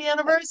right. Happy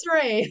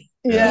anniversary.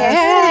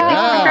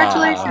 Yeah.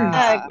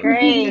 Congratulations.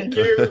 Great.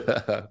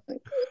 All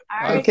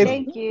right, Okay.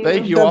 thank you.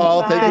 Thank you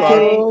all. Bye. Thank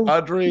you,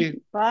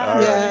 Audrey.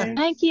 Bye. Yeah.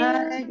 Thank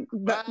you.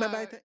 Bye.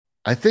 Bye.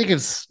 I think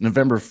it's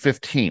November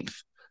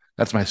 15th.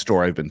 That's my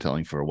story I've been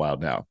telling for a while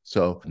now.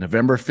 So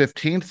November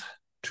 15th,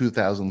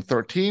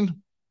 2013.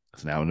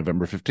 It's now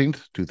November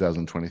 15th,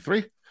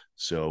 2023.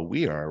 So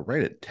we are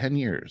right at 10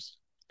 years,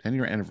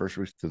 10-year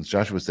anniversary since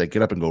Joshua said,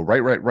 get up and go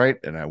right.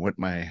 And I went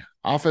to my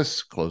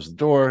office, closed the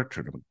door,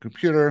 turned on my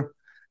computer,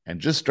 and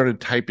just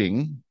started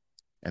typing.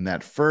 And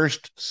that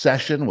first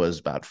session was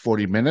about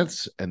 40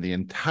 minutes, and the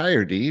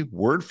entirety,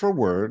 word for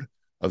word,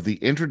 of the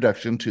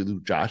introduction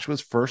to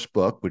Joshua's first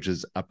book, which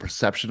is A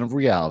Perception of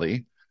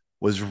Reality,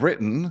 was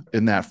written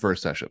in that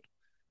first session.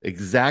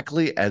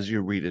 Exactly as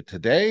you read it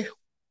today,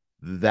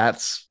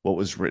 that's what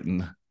was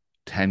written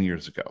 10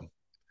 years ago.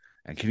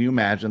 And can you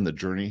imagine the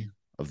journey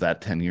of that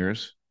 10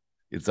 years?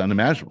 It's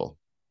unimaginable.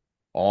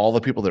 All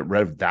the people that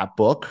read that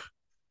book,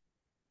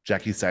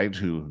 Jackie Seid,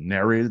 who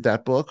narrated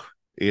that book,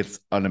 it's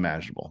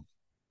unimaginable.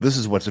 This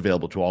is what's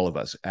available to all of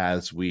us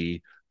as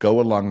we go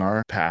along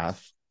our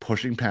path,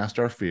 pushing past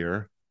our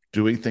fear,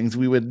 doing things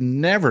we would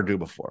never do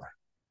before.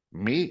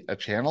 Me, a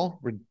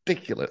channel?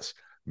 Ridiculous.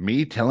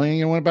 Me telling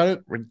anyone about it?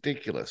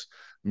 Ridiculous.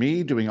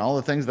 Me doing all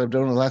the things that I've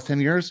done in the last 10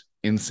 years?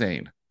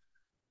 Insane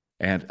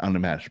and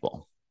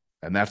unimaginable.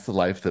 And that's the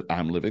life that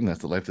I'm living. That's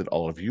the life that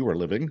all of you are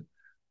living.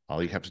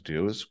 All you have to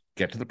do is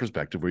get to the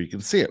perspective where you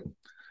can see it.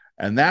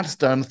 And that's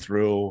done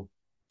through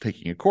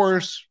taking a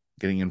course,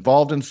 getting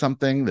involved in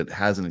something that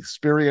has an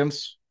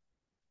experience,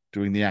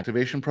 doing the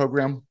activation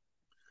program.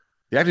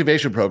 The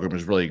activation program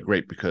is really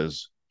great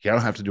because you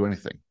don't have to do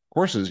anything.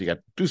 Courses, you got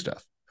to do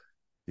stuff.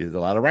 There's a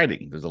lot of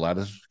writing. There's a lot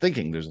of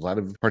thinking. There's a lot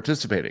of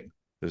participating.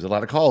 There's a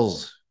lot of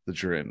calls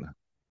that you're in,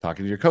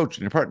 talking to your coach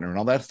and your partner and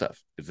all that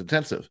stuff. It's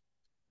intensive.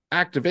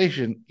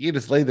 Activation, you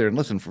just lay there and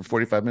listen for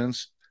 45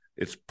 minutes.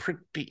 It's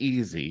pretty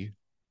easy.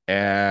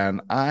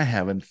 And I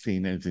haven't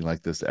seen anything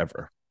like this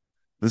ever.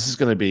 This is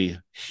going to be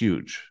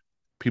huge.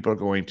 People are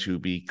going to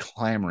be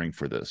clamoring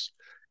for this.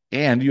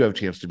 And you have a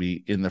chance to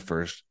be in the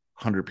first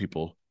 100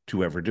 people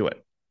to ever do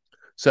it.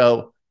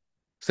 So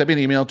send me an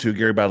email to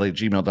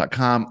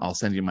garybodley@gmail.com. I'll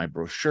send you my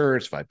brochure.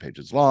 It's 5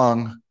 pages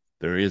long.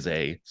 There is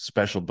a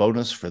special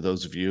bonus for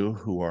those of you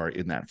who are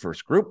in that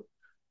first group.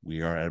 We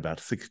are at about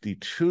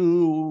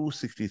 62,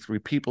 63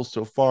 people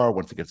so far.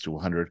 Once it gets to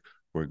 100,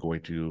 we're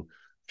going to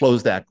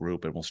close that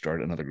group and we'll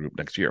start another group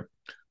next year.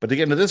 But to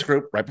get into this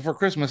group right before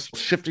Christmas,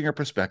 shifting your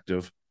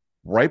perspective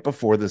right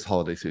before this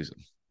holiday season,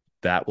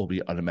 that will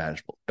be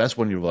unimaginable. Best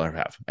one you will ever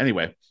have.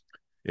 Anyway,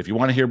 if you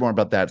want to hear more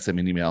about that, send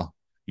me an email.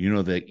 You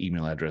know the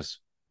email address,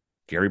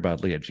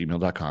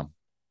 garybodley@gmail.com.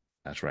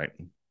 That's right.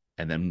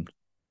 And then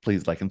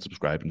please like and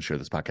subscribe and share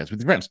this podcast with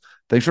your friends.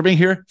 Thanks for being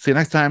here. See you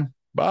next time.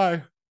 Bye.